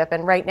leadership.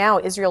 And right now,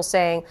 Israel's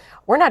saying,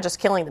 we're not just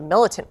killing the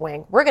militant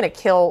wing, we're going to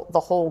kill the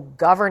whole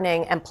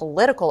governing and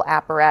political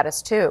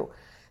apparatus too.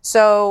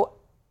 So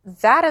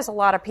that is a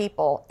lot of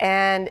people,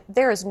 and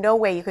there is no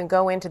way you can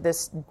go into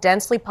this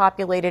densely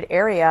populated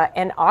area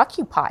and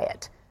occupy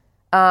it,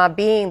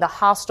 being the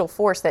hostile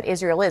force that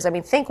Israel is. I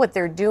mean, think what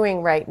they're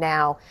doing right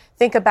now.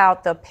 Think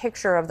about the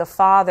picture of the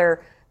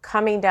father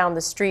coming down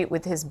the street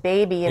with his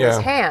baby in his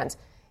hands.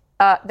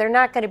 They're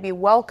not going to be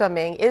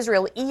welcoming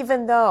Israel,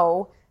 even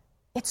though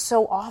it's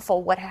so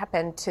awful what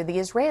happened to the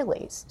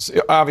Israelis.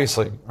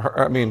 Obviously.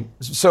 I mean,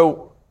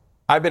 so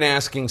I've been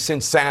asking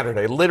since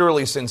Saturday,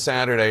 literally since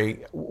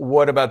Saturday,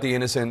 what about the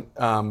innocent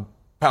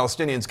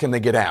Palestinians? Can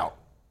they get out?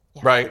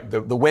 Yeah. Right? The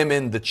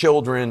women, the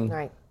children,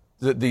 right.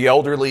 the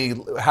elderly,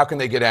 how can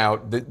they get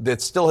out?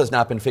 That still has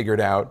not been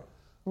figured out.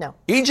 No.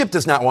 Egypt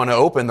does not want to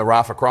open the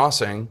Rafah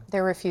crossing.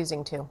 They're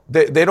refusing to.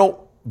 They don't,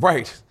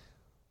 right.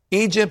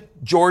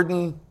 Egypt,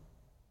 Jordan,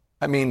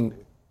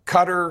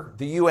 Qatar,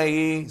 the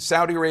UAE,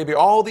 Saudi Arabia,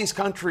 all these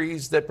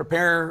countries that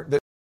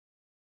about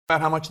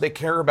how much they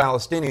care about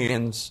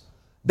Palestinians.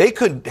 They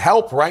could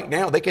help right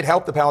now. They could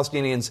help the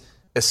Palestinians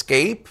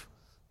escape.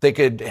 They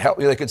could help.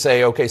 They could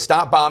say, "Okay,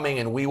 stop bombing,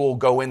 and we will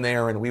go in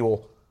there, and we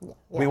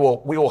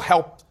will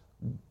help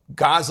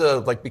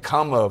Gaza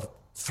become a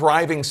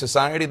thriving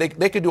society."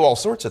 They could do all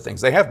sorts of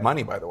things. They have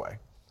money, by the way.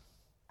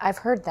 I've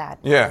heard that.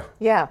 Yeah.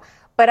 Yeah,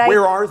 but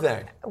where are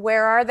they?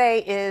 Where are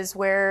they is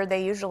where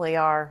they usually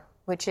are,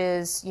 which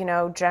is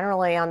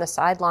generally on the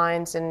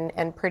sidelines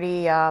and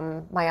pretty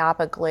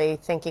myopically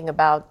thinking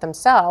about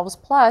themselves.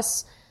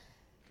 Plus,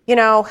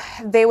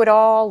 they would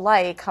all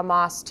like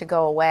Hamas to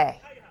go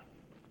away.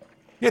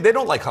 Yeah, they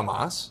don't like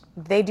Hamas.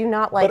 They do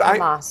not like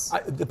Hamas.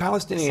 The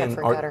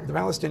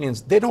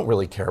Palestinians, they don't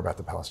really care about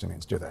the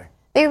Palestinians, do they?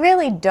 They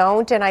really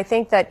don't. And I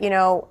think that,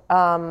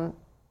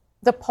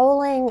 the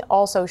polling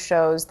also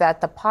shows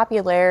that the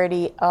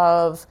popularity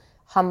of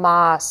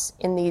Hamas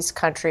in these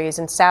countries,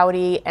 in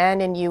Saudi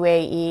and in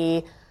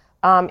UAE,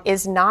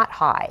 is not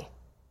high.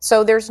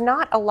 So there's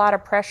not a lot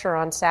of pressure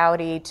on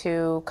Saudi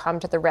to come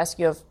to the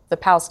rescue of the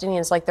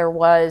Palestinians like there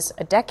was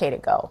a decade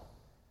ago.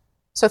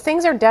 So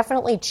things are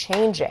definitely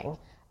changing,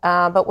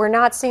 but we're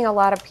not seeing a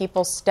lot of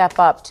people step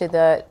up to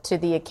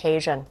the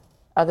occasion,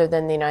 other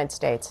than the United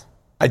States.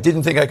 I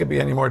didn't think I could be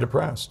any more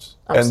depressed.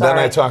 Then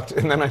I talked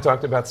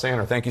about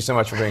Sandra. Thank you so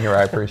much for being here.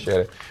 I appreciate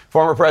it.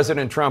 Former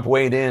President Trump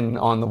weighed in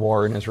on the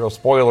war in Israel.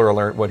 Spoiler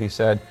alert, what he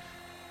said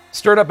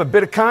stirred up a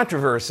bit of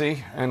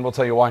controversy, and we'll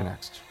tell you why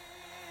next.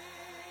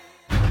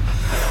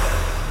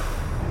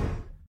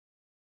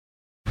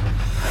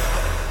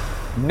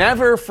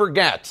 Never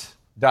forget,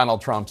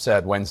 Donald Trump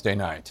said Wednesday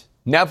night.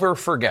 Never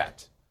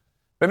forget.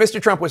 But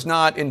Mr. Trump was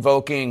not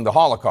invoking the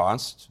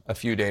Holocaust a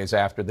few days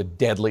after the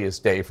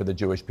deadliest day for the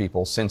Jewish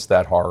people since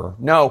that horror.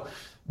 No,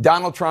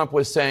 Donald Trump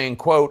was saying,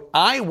 quote,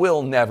 "I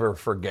will never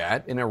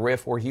forget," in a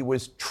riff where he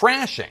was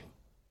trashing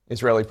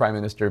Israeli Prime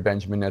Minister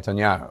Benjamin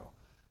Netanyahu,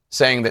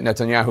 saying that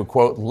Netanyahu,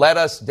 quote, "let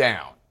us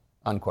down,"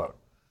 unquote.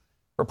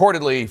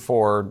 Reportedly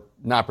for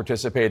not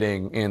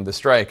participating in the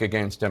strike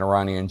against an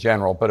Iranian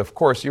general. But of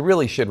course, you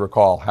really should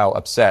recall how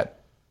upset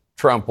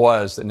Trump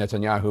was that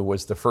Netanyahu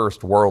was the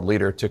first world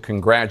leader to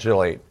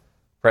congratulate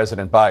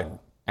President Biden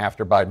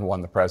after Biden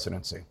won the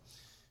presidency.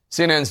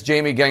 CNN's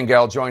Jamie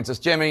Gengel joins us.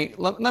 Jamie,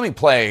 let me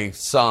play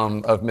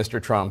some of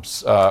Mr.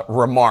 Trump's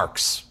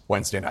remarks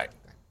Wednesday night.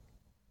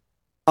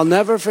 I'll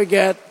never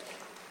forget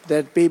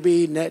that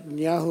Bibi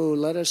Netanyahu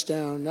let us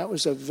down. That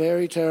was a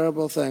very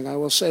terrible thing. I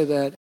will say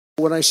that.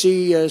 When I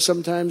see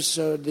sometimes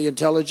the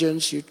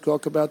intelligence, you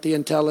talk about the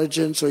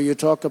intelligence or you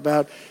talk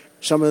about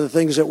some of the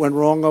things that went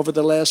wrong over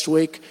the last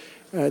week.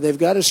 They've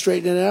got to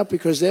straighten it out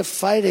because they're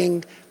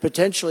fighting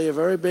potentially a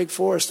very big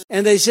force.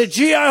 And they said,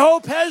 gee, I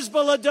hope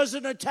Hezbollah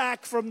doesn't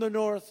attack from the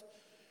north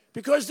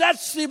because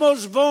that's the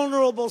most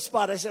vulnerable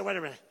spot. I said, wait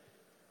a minute.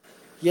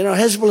 You know,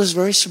 Hezbollah is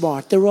very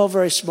smart. They're all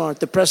very smart.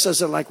 The press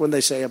doesn't like when they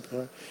say it.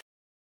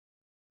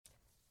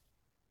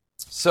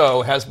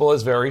 So Hezbollah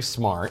is very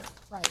smart,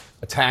 right,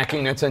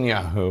 attacking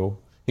Netanyahu.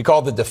 He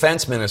called the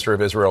defense minister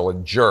of Israel a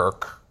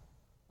jerk.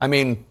 I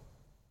mean...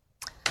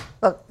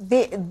 Look,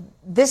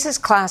 this is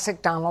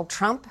classic Donald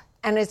Trump,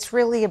 and it's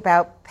really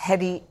about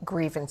petty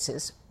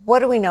grievances. What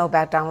do we know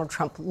about Donald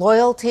Trump?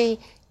 Loyalty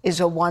is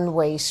a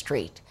one-way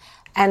street.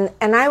 And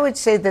I would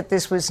say that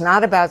this was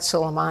not about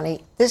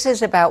Soleimani. This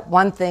is about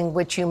one thing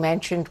which you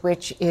mentioned,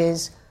 which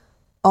is,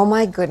 oh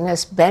my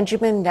goodness,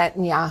 Benjamin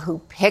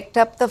Netanyahu picked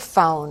up the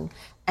phone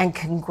and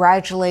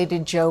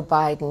congratulated Joe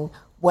Biden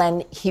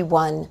when he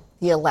won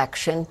the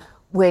election,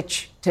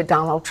 which to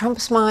Donald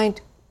Trump's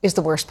mind is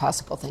the worst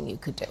possible thing you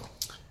could do.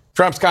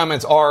 Trump's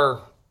comments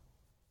are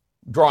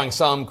drawing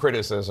some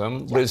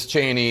criticism. Liz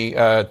Cheney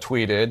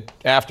tweeted,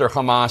 after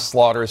Hamas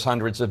slaughters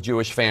hundreds of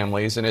Jewish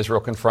families and Israel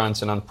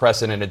confronts an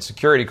unprecedented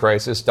security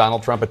crisis,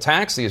 Donald Trump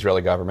attacks the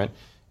Israeli government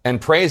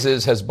and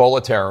praises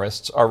Hezbollah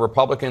terrorists. Are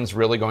Republicans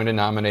really going to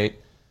nominate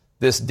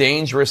this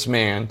dangerous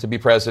man to be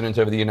president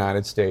of the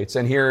United States?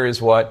 And here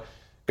is what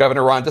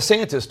Governor Ron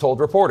DeSantis told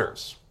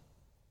reporters.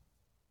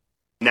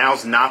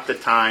 Now's not the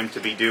time to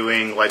be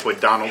doing like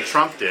what Donald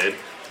Trump did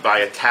by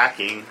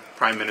attacking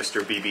Prime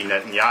Minister Bibi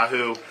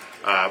Netanyahu,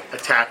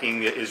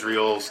 attacking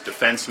Israel's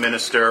defense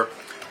minister,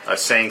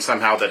 saying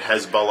somehow that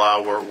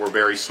Hezbollah were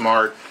very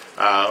smart.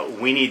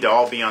 We need to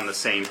all be on the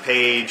same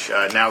page.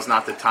 Now's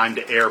not the time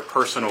to air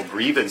personal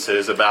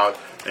grievances about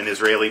an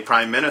Israeli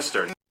prime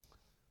minister.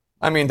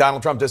 I mean,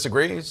 Donald Trump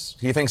disagrees.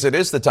 He thinks it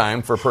is the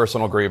time for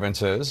personal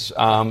grievances.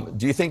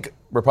 Do you think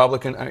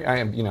Republican?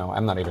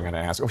 I'm not even going to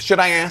ask. Should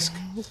I ask?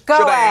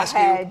 Go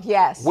ahead.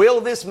 Yes.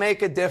 Will this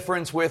make a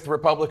difference with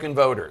Republican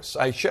voters?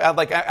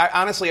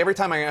 Honestly, every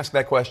time I ask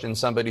that question,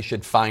 somebody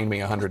should fine me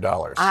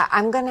 $100.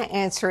 I'm going to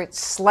answer it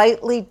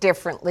slightly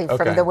differently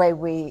from the way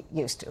we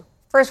used to.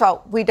 First of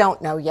all, we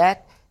don't know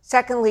yet.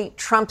 Secondly,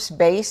 Trump's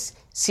base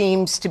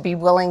seems to be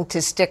willing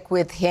to stick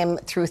with him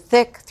through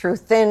thick, through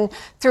thin,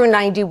 through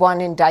 91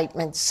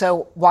 indictments.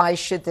 So why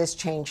should this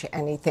change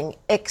anything?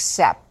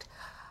 Except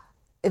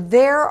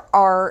there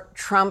are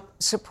Trump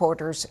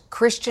supporters,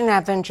 Christian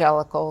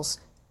evangelicals,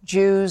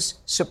 Jews,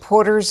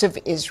 supporters of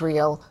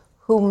Israel,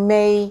 who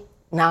may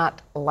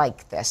not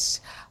like this.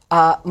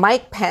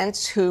 Mike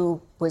Pence,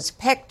 who was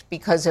picked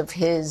because of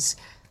his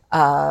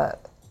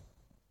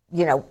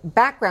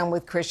background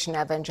with Christian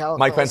evangelicals.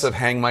 Mike Pence of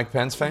Hang Mike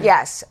Pence fame?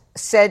 Yes,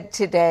 said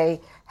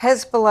today,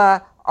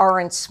 Hezbollah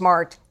aren't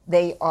smart,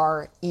 they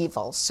are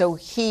evil. So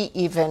he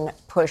even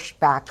pushed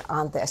back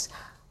on this.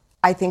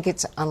 I think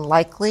it's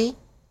unlikely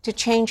to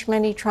change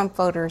many Trump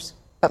voters,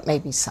 but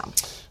maybe some.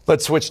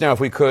 Let's switch now, if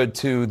we could,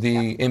 to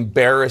the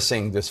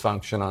embarrassing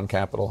dysfunction on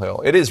Capitol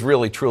Hill. It is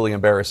really, truly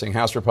embarrassing.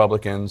 House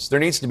Republicans, there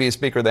needs to be a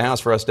Speaker of the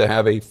House for us to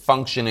have a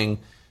functioning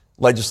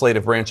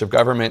legislative branch of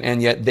government,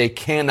 and yet they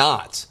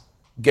cannot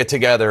get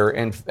together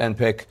and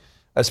pick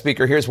a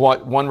speaker. Here's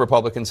what one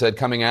Republican said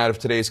coming out of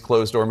today's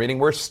closed-door meeting,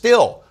 where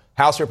still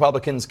House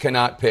Republicans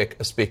cannot pick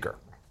a speaker.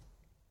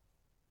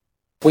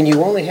 When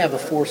you only have a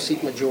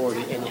 4-seat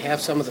majority and you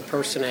have some of the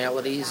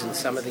personalities and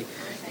some of the...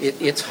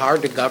 It's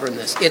hard to govern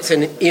this. It's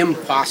an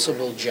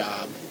impossible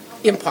job.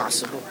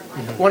 Impossible.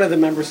 Mm-hmm. One of the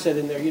members said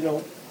in there,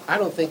 I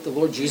don't think the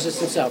Lord Jesus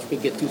himself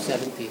could get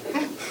 217.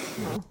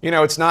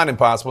 It's not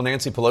impossible.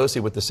 Nancy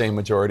Pelosi with the same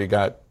majority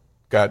got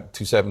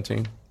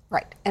 217.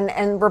 Right.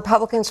 And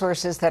Republican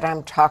sources that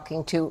I'm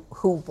talking to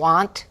who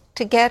want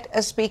to get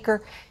a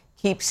speaker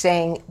keep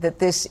saying that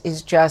this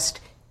is just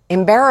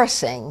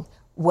embarrassing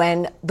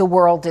when the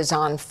world is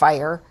on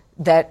fire,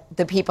 that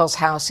the People's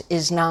House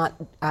is not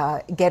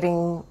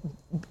getting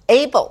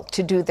able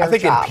to do their job. I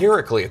think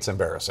empirically it's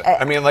embarrassing.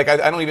 I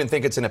don't even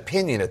think it's an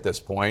opinion at this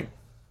point.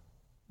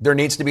 There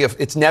needs to be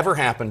it's never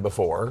happened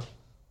before.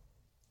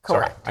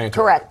 Correct. Sorry,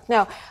 Correct.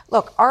 Now,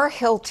 look, our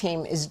Hill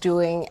team is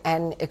doing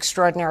an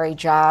extraordinary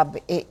job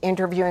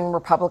interviewing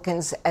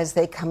Republicans as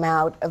they come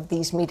out of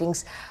these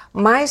meetings.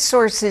 My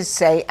sources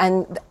say,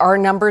 and our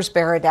numbers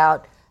bear it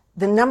out,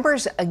 the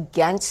numbers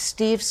against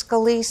Steve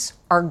Scalise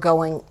are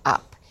going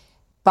up.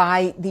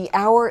 By the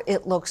hour,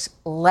 it looks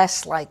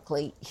less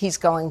likely he's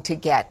going to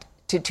get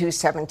to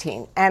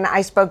 217. And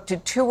I spoke to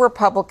two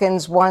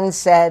Republicans. One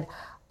said,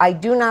 I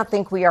do not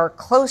think we are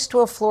close to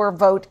a floor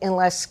vote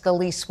unless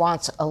Scalise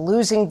wants a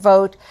losing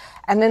vote.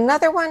 And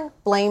another one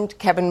blamed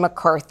Kevin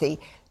McCarthy.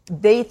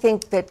 They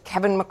think that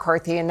Kevin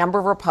McCarthy, a number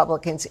of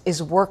Republicans,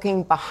 is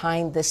working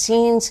behind the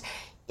scenes.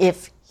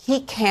 If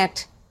he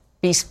can't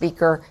be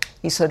Speaker,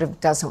 he sort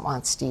of doesn't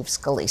want Steve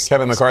Scalise.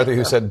 Kevin McCarthy,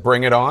 who said,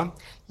 bring it on?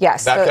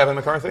 Yes. That Kevin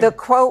McCarthy? The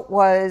quote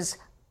was,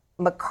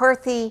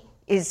 McCarthy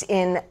is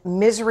in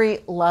misery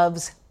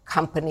loves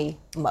company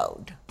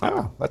mode.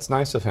 Oh, that's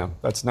nice of him.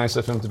 That's nice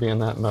of him to be in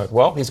that mode.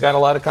 Well, he's got a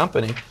lot of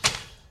company.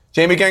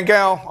 Jamie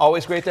Gangel,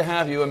 always great to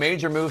have you. A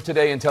major move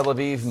today in Tel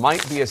Aviv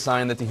might be a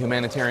sign that the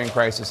humanitarian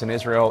crisis in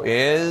Israel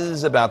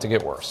is about to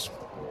get worse.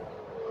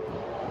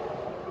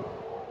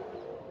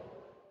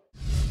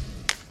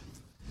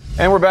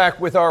 And we're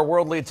back with our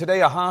world lead. Today,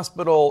 a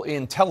hospital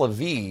in Tel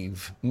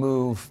Aviv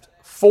moved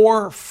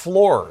 4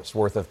 floors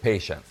worth of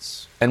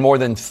patients and more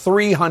than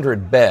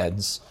 300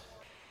 beds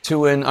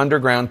to an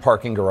underground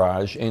parking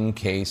garage in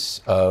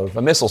case of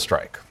a missile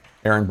strike.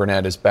 Erin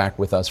Burnett is back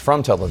with us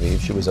from Tel Aviv.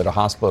 She was at a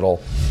hospital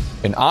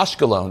in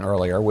Ashkelon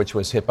earlier, which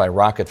was hit by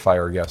rocket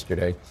fire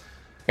yesterday.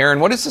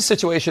 Erin, what is the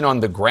situation on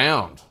the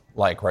ground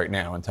like right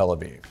now in Tel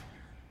Aviv?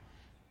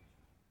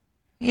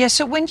 Yeah,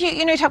 so when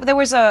you talk, there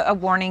was a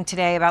warning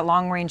today about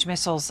long-range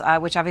missiles,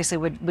 which obviously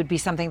would be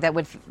something that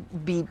would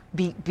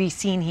be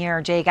seen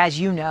here, Jake, as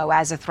you know,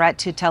 as a threat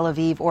to Tel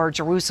Aviv or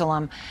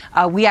Jerusalem.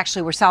 We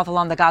actually were south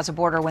along the Gaza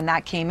border when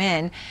that came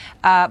in,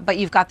 but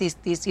you've got these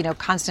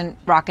constant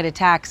rocket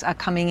attacks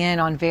coming in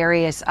on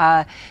various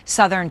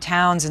southern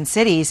towns and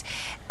cities.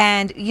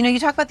 And, you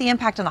talk about the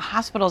impact on the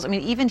hospitals. I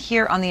mean, even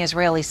here on the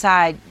Israeli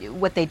side,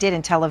 what they did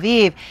in Tel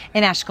Aviv,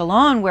 in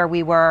Ashkelon, where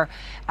we were,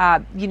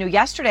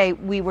 yesterday,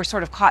 we were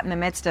sort of caught in the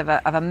midst of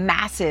a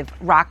massive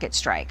rocket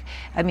strike.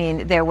 I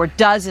mean, there were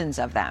dozens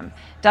of them,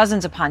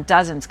 dozens upon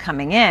dozens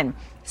coming in.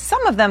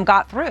 Some of them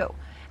got through.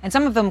 And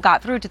some of them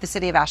got through to the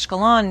city of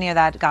Ashkelon near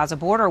that Gaza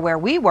border where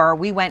we were.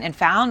 We went and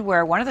found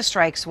where one of the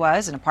strikes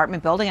was, an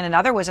apartment building, and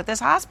another was at this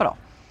hospital.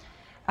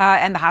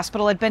 And the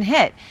hospital had been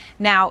hit.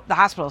 Now, the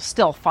hospital is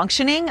still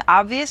functioning,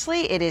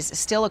 obviously. It is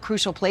still a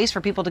crucial place for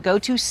people to go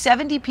to.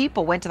 70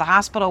 people went to the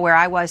hospital where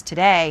I was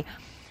today,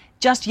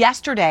 just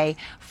yesterday,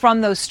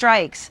 from those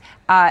strikes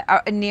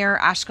near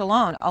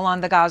Ashkelon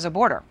along the Gaza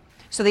border.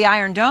 So the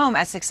Iron Dome,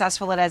 as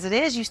successful as it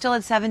is, you still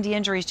had 70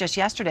 injuries just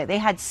yesterday. They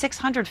had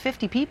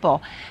 650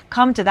 people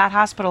come to that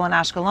hospital in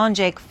Ashkelon,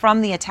 Jake,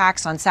 from the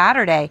attacks on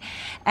Saturday.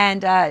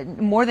 And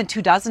more than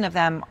 24 of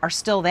them are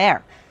still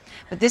there.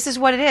 But this is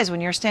what it is when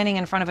you're standing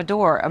in front of a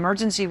door,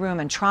 emergency room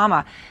and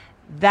trauma.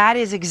 That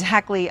is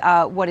exactly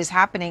what is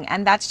happening.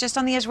 And that's just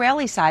on the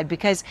Israeli side,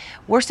 because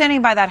we're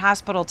standing by that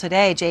hospital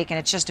today, Jake, and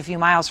it's just a few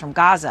miles from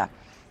Gaza.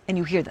 And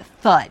you hear the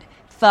thud,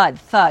 thud,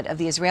 thud of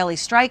the Israeli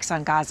strikes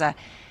on Gaza.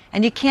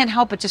 And you can't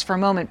help but just for a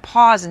moment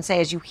pause and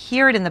say, as you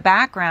hear it in the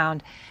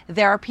background,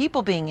 there are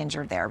people being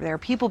injured there. There are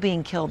people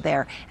being killed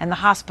there. And the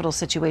hospital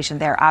situation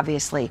there,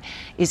 obviously,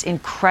 is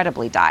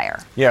incredibly dire.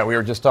 Yeah, we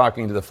were just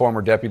talking to the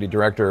former deputy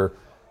director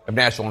of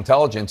National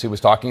Intelligence, who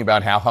was talking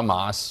about how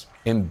Hamas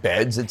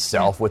embeds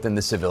itself within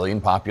the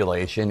civilian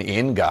population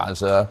in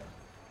Gaza.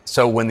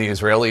 So when the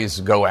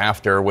Israelis go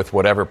after, with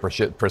whatever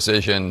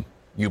precision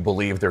you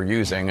believe they're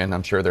using, and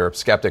I'm sure there are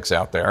skeptics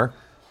out there,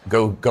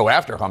 go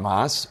after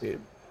Hamas,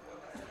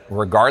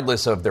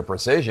 regardless of their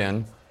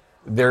precision,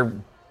 they're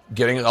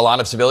getting a lot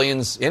of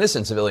civilians,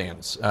 innocent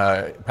civilians,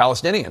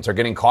 Palestinians are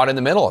getting caught in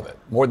the middle of it.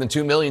 More than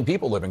 2 million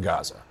people live in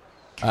Gaza.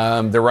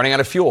 They're running out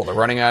of fuel. They're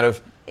running out of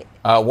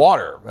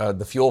water.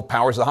 The fuel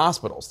powers the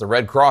hospitals. The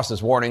Red Cross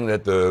is warning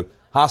that the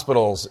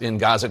hospitals in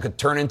Gaza could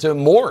turn into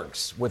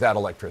morgues without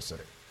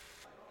electricity.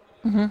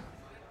 Mm-hmm.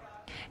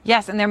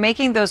 Yes, and they're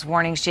making those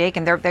warnings, Jake,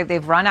 and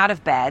they've run out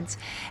of beds.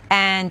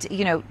 And,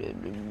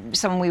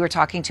 someone we were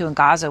talking to in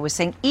Gaza was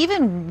saying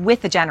even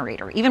with the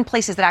generator, even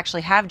places that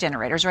actually have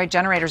generators, right,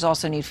 generators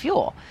also need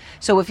fuel.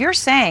 So if you're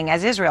saying,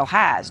 as Israel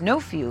has, no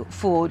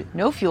food,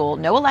 no fuel,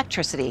 no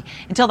electricity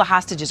until the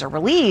hostages are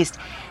released,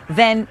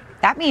 then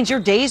that means you're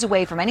days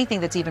away from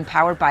anything that's even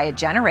powered by a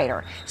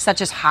generator,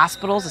 such as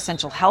hospitals,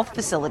 essential health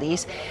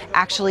facilities,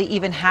 actually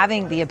even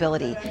having the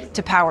ability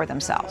to power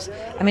themselves.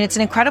 I mean, it's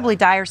an incredibly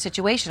dire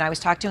situation. I was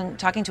talking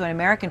to an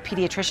American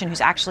pediatrician who's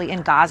actually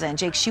in Gaza, and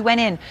Jake, she went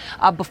in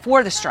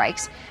before the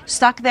strikes,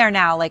 stuck there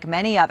now like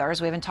many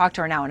others. We haven't talked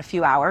to her now in a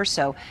few hours,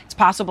 so it's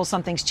possible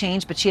something's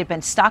changed, but she had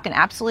been stuck and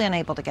absolutely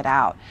unable to get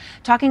out.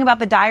 Talking about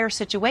the dire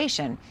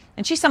situation,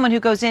 and she's someone who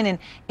goes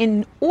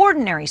in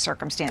ordinary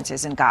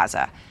circumstances in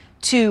Gaza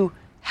to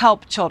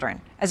help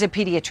children as a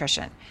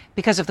pediatrician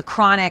because of the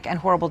chronic and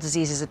horrible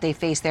diseases that they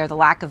face there, the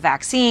lack of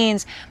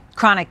vaccines,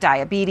 chronic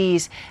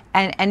diabetes,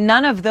 and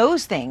none of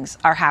those things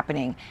are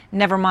happening,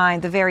 never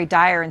mind the very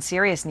dire and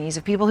serious needs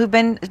of people who've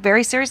been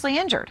very seriously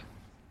injured.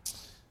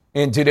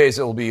 In 2 days,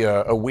 it will be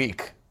a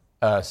week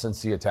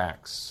since the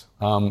attacks.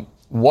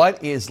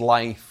 What is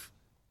life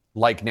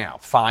like now,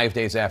 5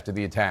 days after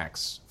the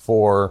attacks,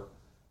 for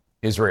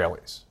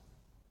Israelis?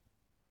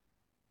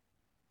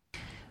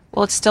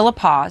 Well, it's still a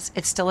pause.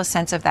 It's still a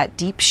sense of that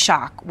deep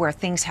shock where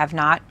things have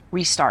not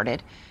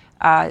restarted.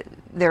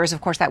 There is, of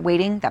course, that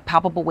waiting, that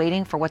palpable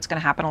waiting for what's going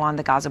to happen along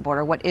the Gaza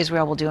border, what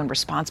Israel will do in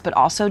response. But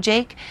also,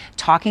 Jake,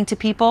 talking to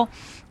people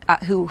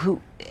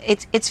who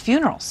it's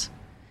funerals.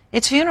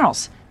 It's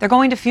funerals. They're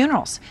going to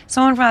funerals.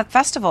 Someone from that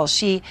festival,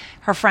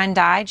 her friend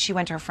died. She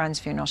went to her friend's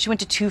funeral. She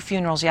went to 2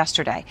 funerals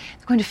yesterday.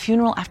 They're going to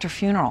funeral after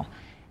funeral.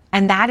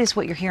 And that is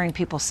what you're hearing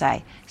people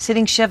say.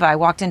 Sitting Shiva, I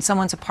walked in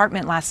someone's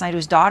apartment last night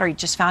whose daughter, he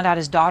just found out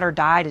his daughter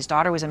died. His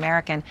daughter was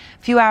American.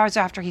 A few hours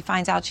after he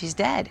finds out she's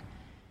dead.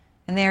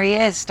 And there he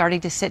is,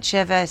 starting to sit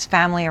Shiva, his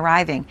family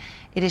arriving.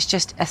 It is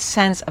just a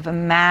sense of a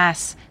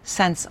mass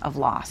sense of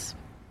loss.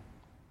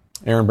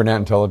 Aaron Burnett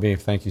in Tel Aviv,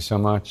 thank you so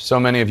much. So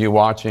many of you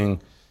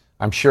watching,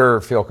 I'm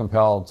sure, feel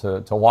compelled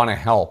to want to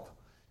help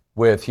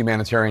with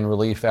humanitarian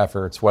relief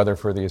efforts, whether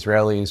for the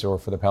Israelis or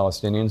for the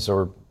Palestinians,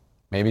 or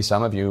maybe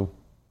some of you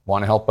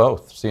want to help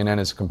both. CNN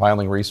is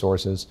compiling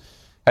resources.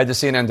 Head to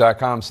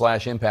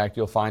CNN.com/impact.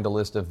 You'll find a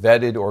list of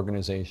vetted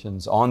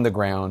organizations on the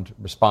ground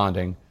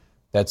responding.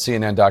 That's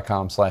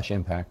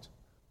CNN.com/impact.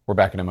 We're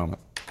back in a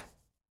moment.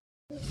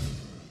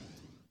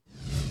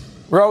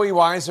 Roe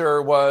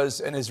Weiser was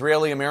an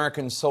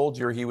Israeli-American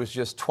soldier. He was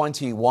just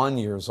 21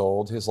 years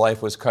old. His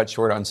life was cut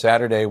short on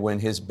Saturday when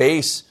his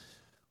base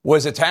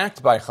was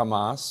attacked by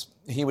Hamas.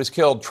 He was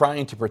killed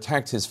trying to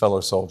protect his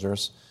fellow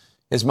soldiers.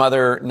 His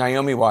mother,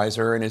 Naomi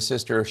Weiser, and his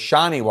sister,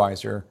 Shani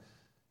Weiser,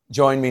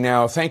 join me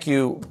now. Thank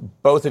you,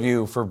 both of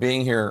you, for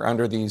being here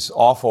under these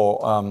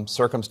awful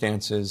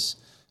circumstances.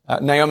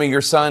 Naomi,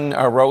 your son,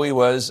 Roe,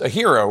 was a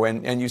hero,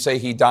 and you say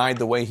he died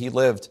the way he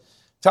lived.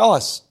 Tell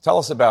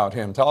us about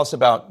him. Tell us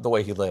about the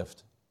way he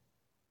lived.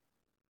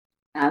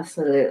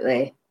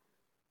 Absolutely.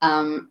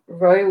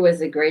 Roy was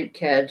a great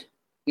kid.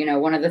 You know,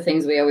 one of the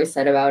things we always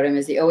said about him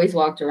is he always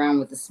walked around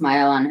with a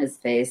smile on his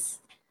face.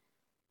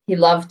 He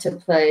loved to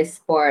play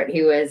sport.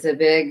 He was a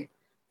big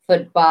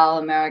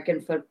American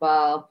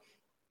football,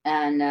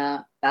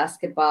 and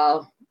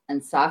basketball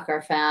and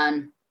soccer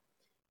fan.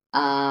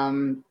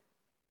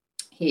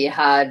 He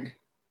had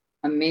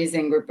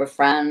amazing group of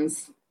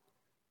friends.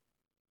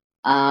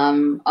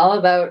 All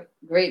about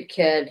great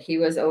kid. He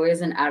was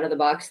always an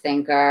out-of-the-box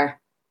thinker.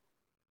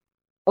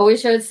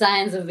 Always showed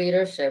signs of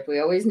leadership. We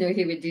always knew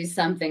he would do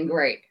something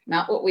great.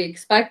 Not what we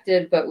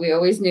expected, but we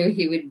always knew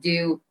he would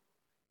do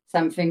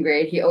something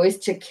great. He always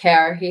took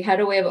care. He had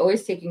a way of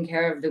always taking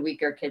care of the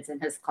weaker kids in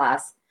his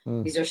class.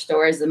 These are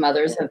stories the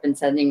mothers have been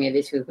sending me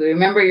this week. We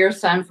remember your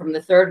son from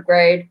the 3rd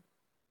grade.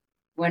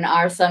 When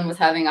our son was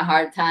having a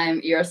hard time,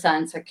 your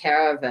son took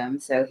care of him.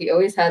 So he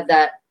always had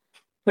that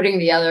putting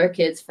the other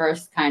kids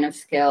first kind of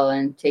skill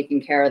and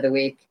taking care of the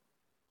weak.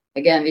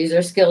 Again, these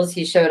are skills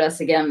he showed us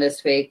again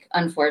this week.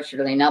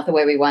 Unfortunately, not the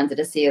way we wanted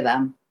to see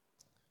them.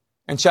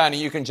 And Shani,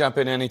 you can jump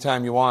in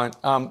anytime you want.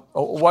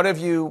 What have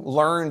you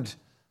learned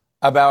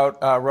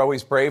about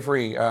Roe's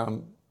bravery?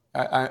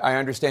 I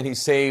understand he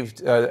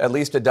saved at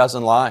least a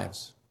dozen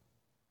lives.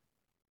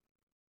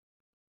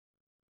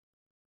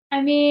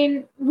 I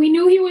mean, we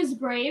knew he was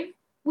brave.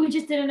 We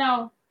just didn't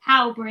know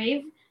how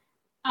brave.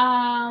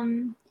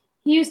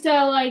 He used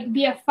to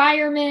be a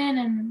fireman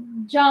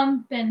and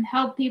jump and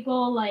help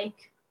people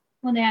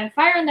when they had a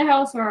fire in the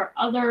house or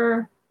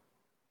other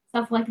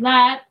stuff like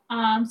that.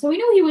 So we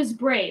knew he was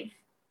brave.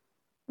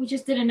 We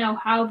just didn't know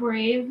how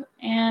brave.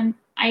 And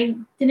I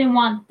didn't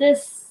want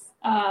this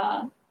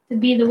to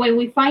be the way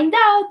we find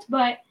out.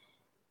 But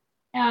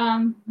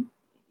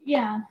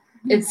yeah.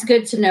 It's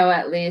good to know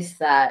at least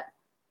that,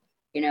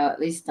 at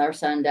least our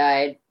son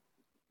died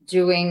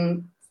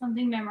doing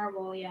something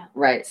memorable, yeah.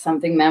 Right,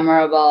 something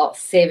memorable,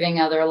 saving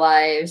other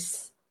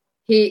lives.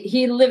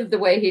 He lived the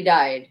way he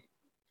died,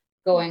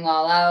 going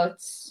all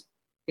out,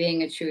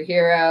 being a true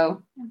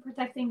hero, and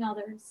protecting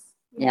others.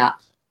 Yeah.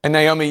 And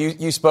Naomi,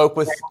 you spoke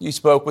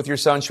with your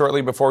son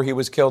shortly before he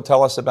was killed.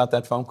 Tell us about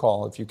that phone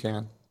call, if you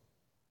can.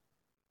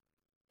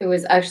 It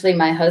was actually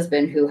my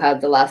husband who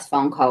had the last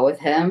phone call with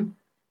him,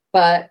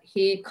 but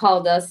he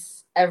called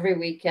us every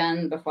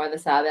weekend before the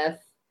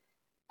Sabbath.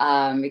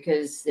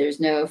 Because there's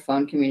no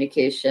phone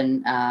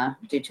communication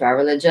due to our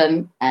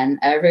religion. And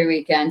every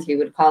weekend he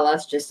would call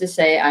us just to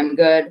say, I'm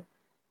good,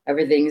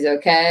 everything's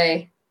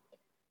okay.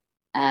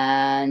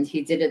 And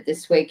he did it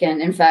this weekend.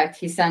 In fact,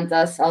 he sent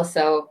us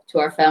also to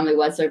our family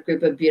WhatsApp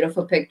group a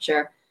beautiful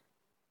picture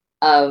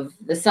of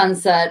the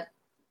sunset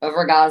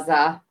over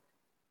Gaza.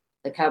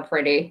 Look how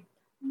pretty.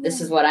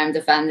 This is what I'm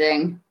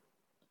defending.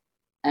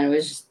 And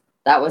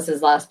that was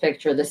his last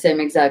picture, the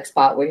same exact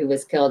spot where he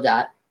was killed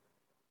at.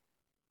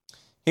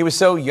 He was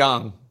so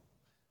young.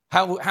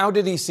 How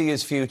did he see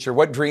his future?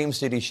 What dreams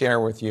did he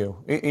share with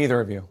you, either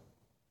of you?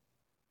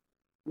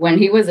 When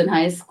he was in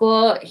high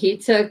school, he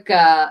took,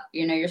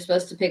 you're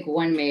supposed to pick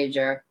one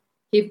major.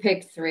 He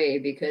picked 3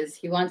 because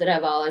he wanted to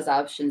have all his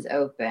options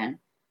open.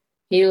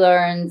 He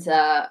learned,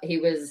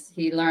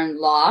 he learned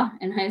law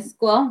in high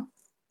school,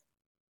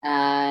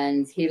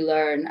 and he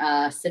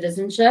learned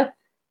citizenship,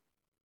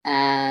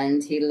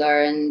 and he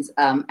learned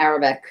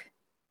Arabic.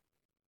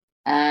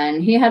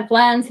 And he had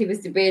plans. He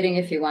was debating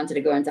if he wanted to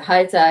go into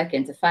high tech,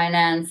 into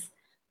finance.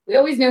 We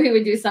always knew he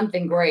would do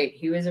something great.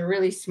 He was a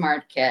really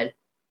smart kid.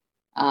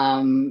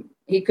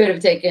 He could have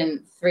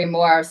taken 3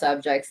 more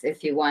subjects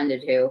if he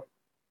wanted to.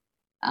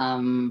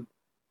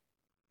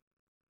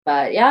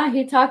 But yeah,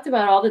 he talked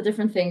about all the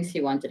different things.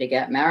 He wanted to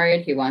get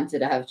married. He wanted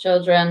to have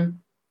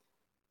children.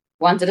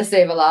 Wanted to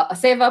save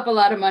up a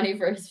lot of money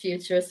for his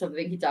future.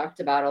 Something he talked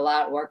about a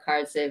lot. Work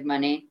hard, save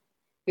money.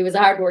 He was a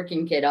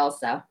hardworking kid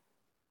also.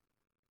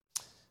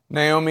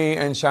 Naomi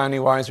and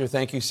Shani Weiser,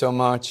 thank you so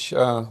much.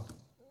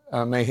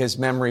 May his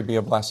memory be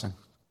a blessing.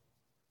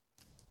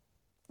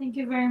 Thank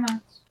you very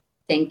much.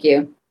 Thank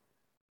you.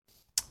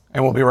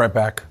 And we'll be right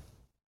back.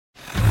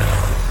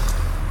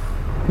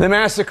 The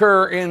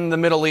massacre in the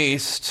Middle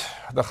East,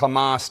 the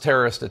Hamas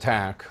terrorist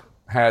attack,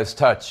 has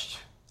touched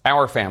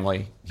our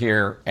family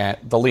here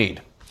at The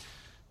Lead.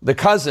 The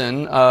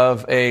cousin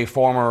of a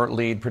former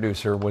lead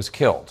producer was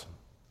killed.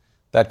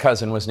 That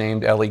cousin was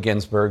named Eli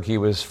Ginsberg. He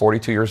was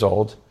 42 years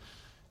old.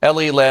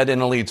 Eli led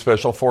an elite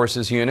special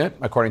forces unit.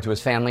 According to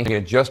his family, he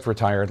had just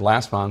retired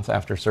last month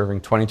after serving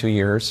 22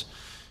 years.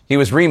 He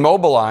was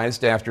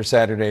remobilized after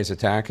Saturday's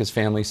attack. His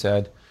family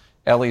said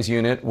Eli's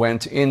unit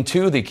went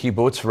into the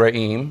kibbutz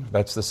Re'im,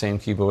 that's the same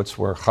kibbutz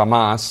where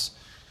Hamas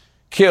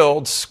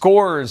killed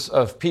scores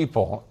of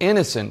people,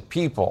 innocent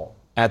people,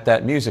 at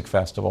that music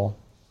festival.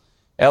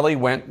 Eli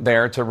went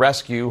there to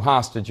rescue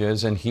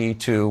hostages, and he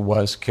too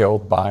was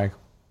killed by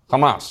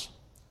Hamas.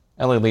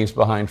 Eli leaves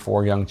behind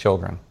 4 young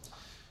children.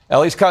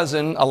 Eli's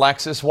cousin,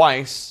 Alexis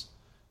Weiss,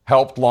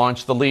 helped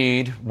launch The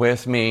Lead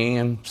with me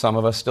and some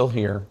of us still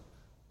here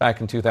back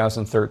in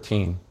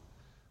 2013.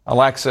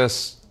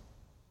 Alexis,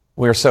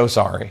 we're so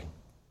sorry.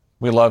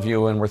 We love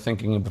you, and we're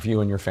thinking of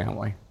you and your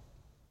family.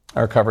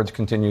 Our coverage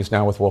continues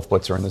now with Wolf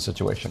Blitzer in the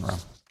Situation Room.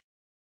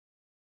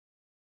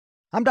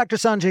 I'm Dr.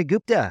 Sanjay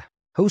Gupta,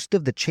 host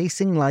of the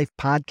Chasing Life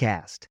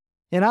podcast.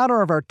 In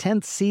honor of our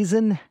 10th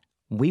season,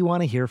 we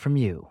want to hear from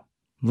you.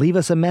 Leave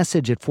us a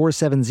message at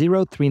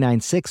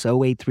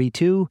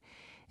 470-396-0832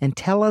 and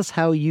tell us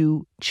how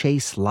you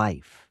chase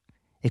life.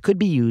 It could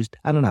be used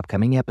on an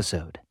upcoming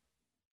episode.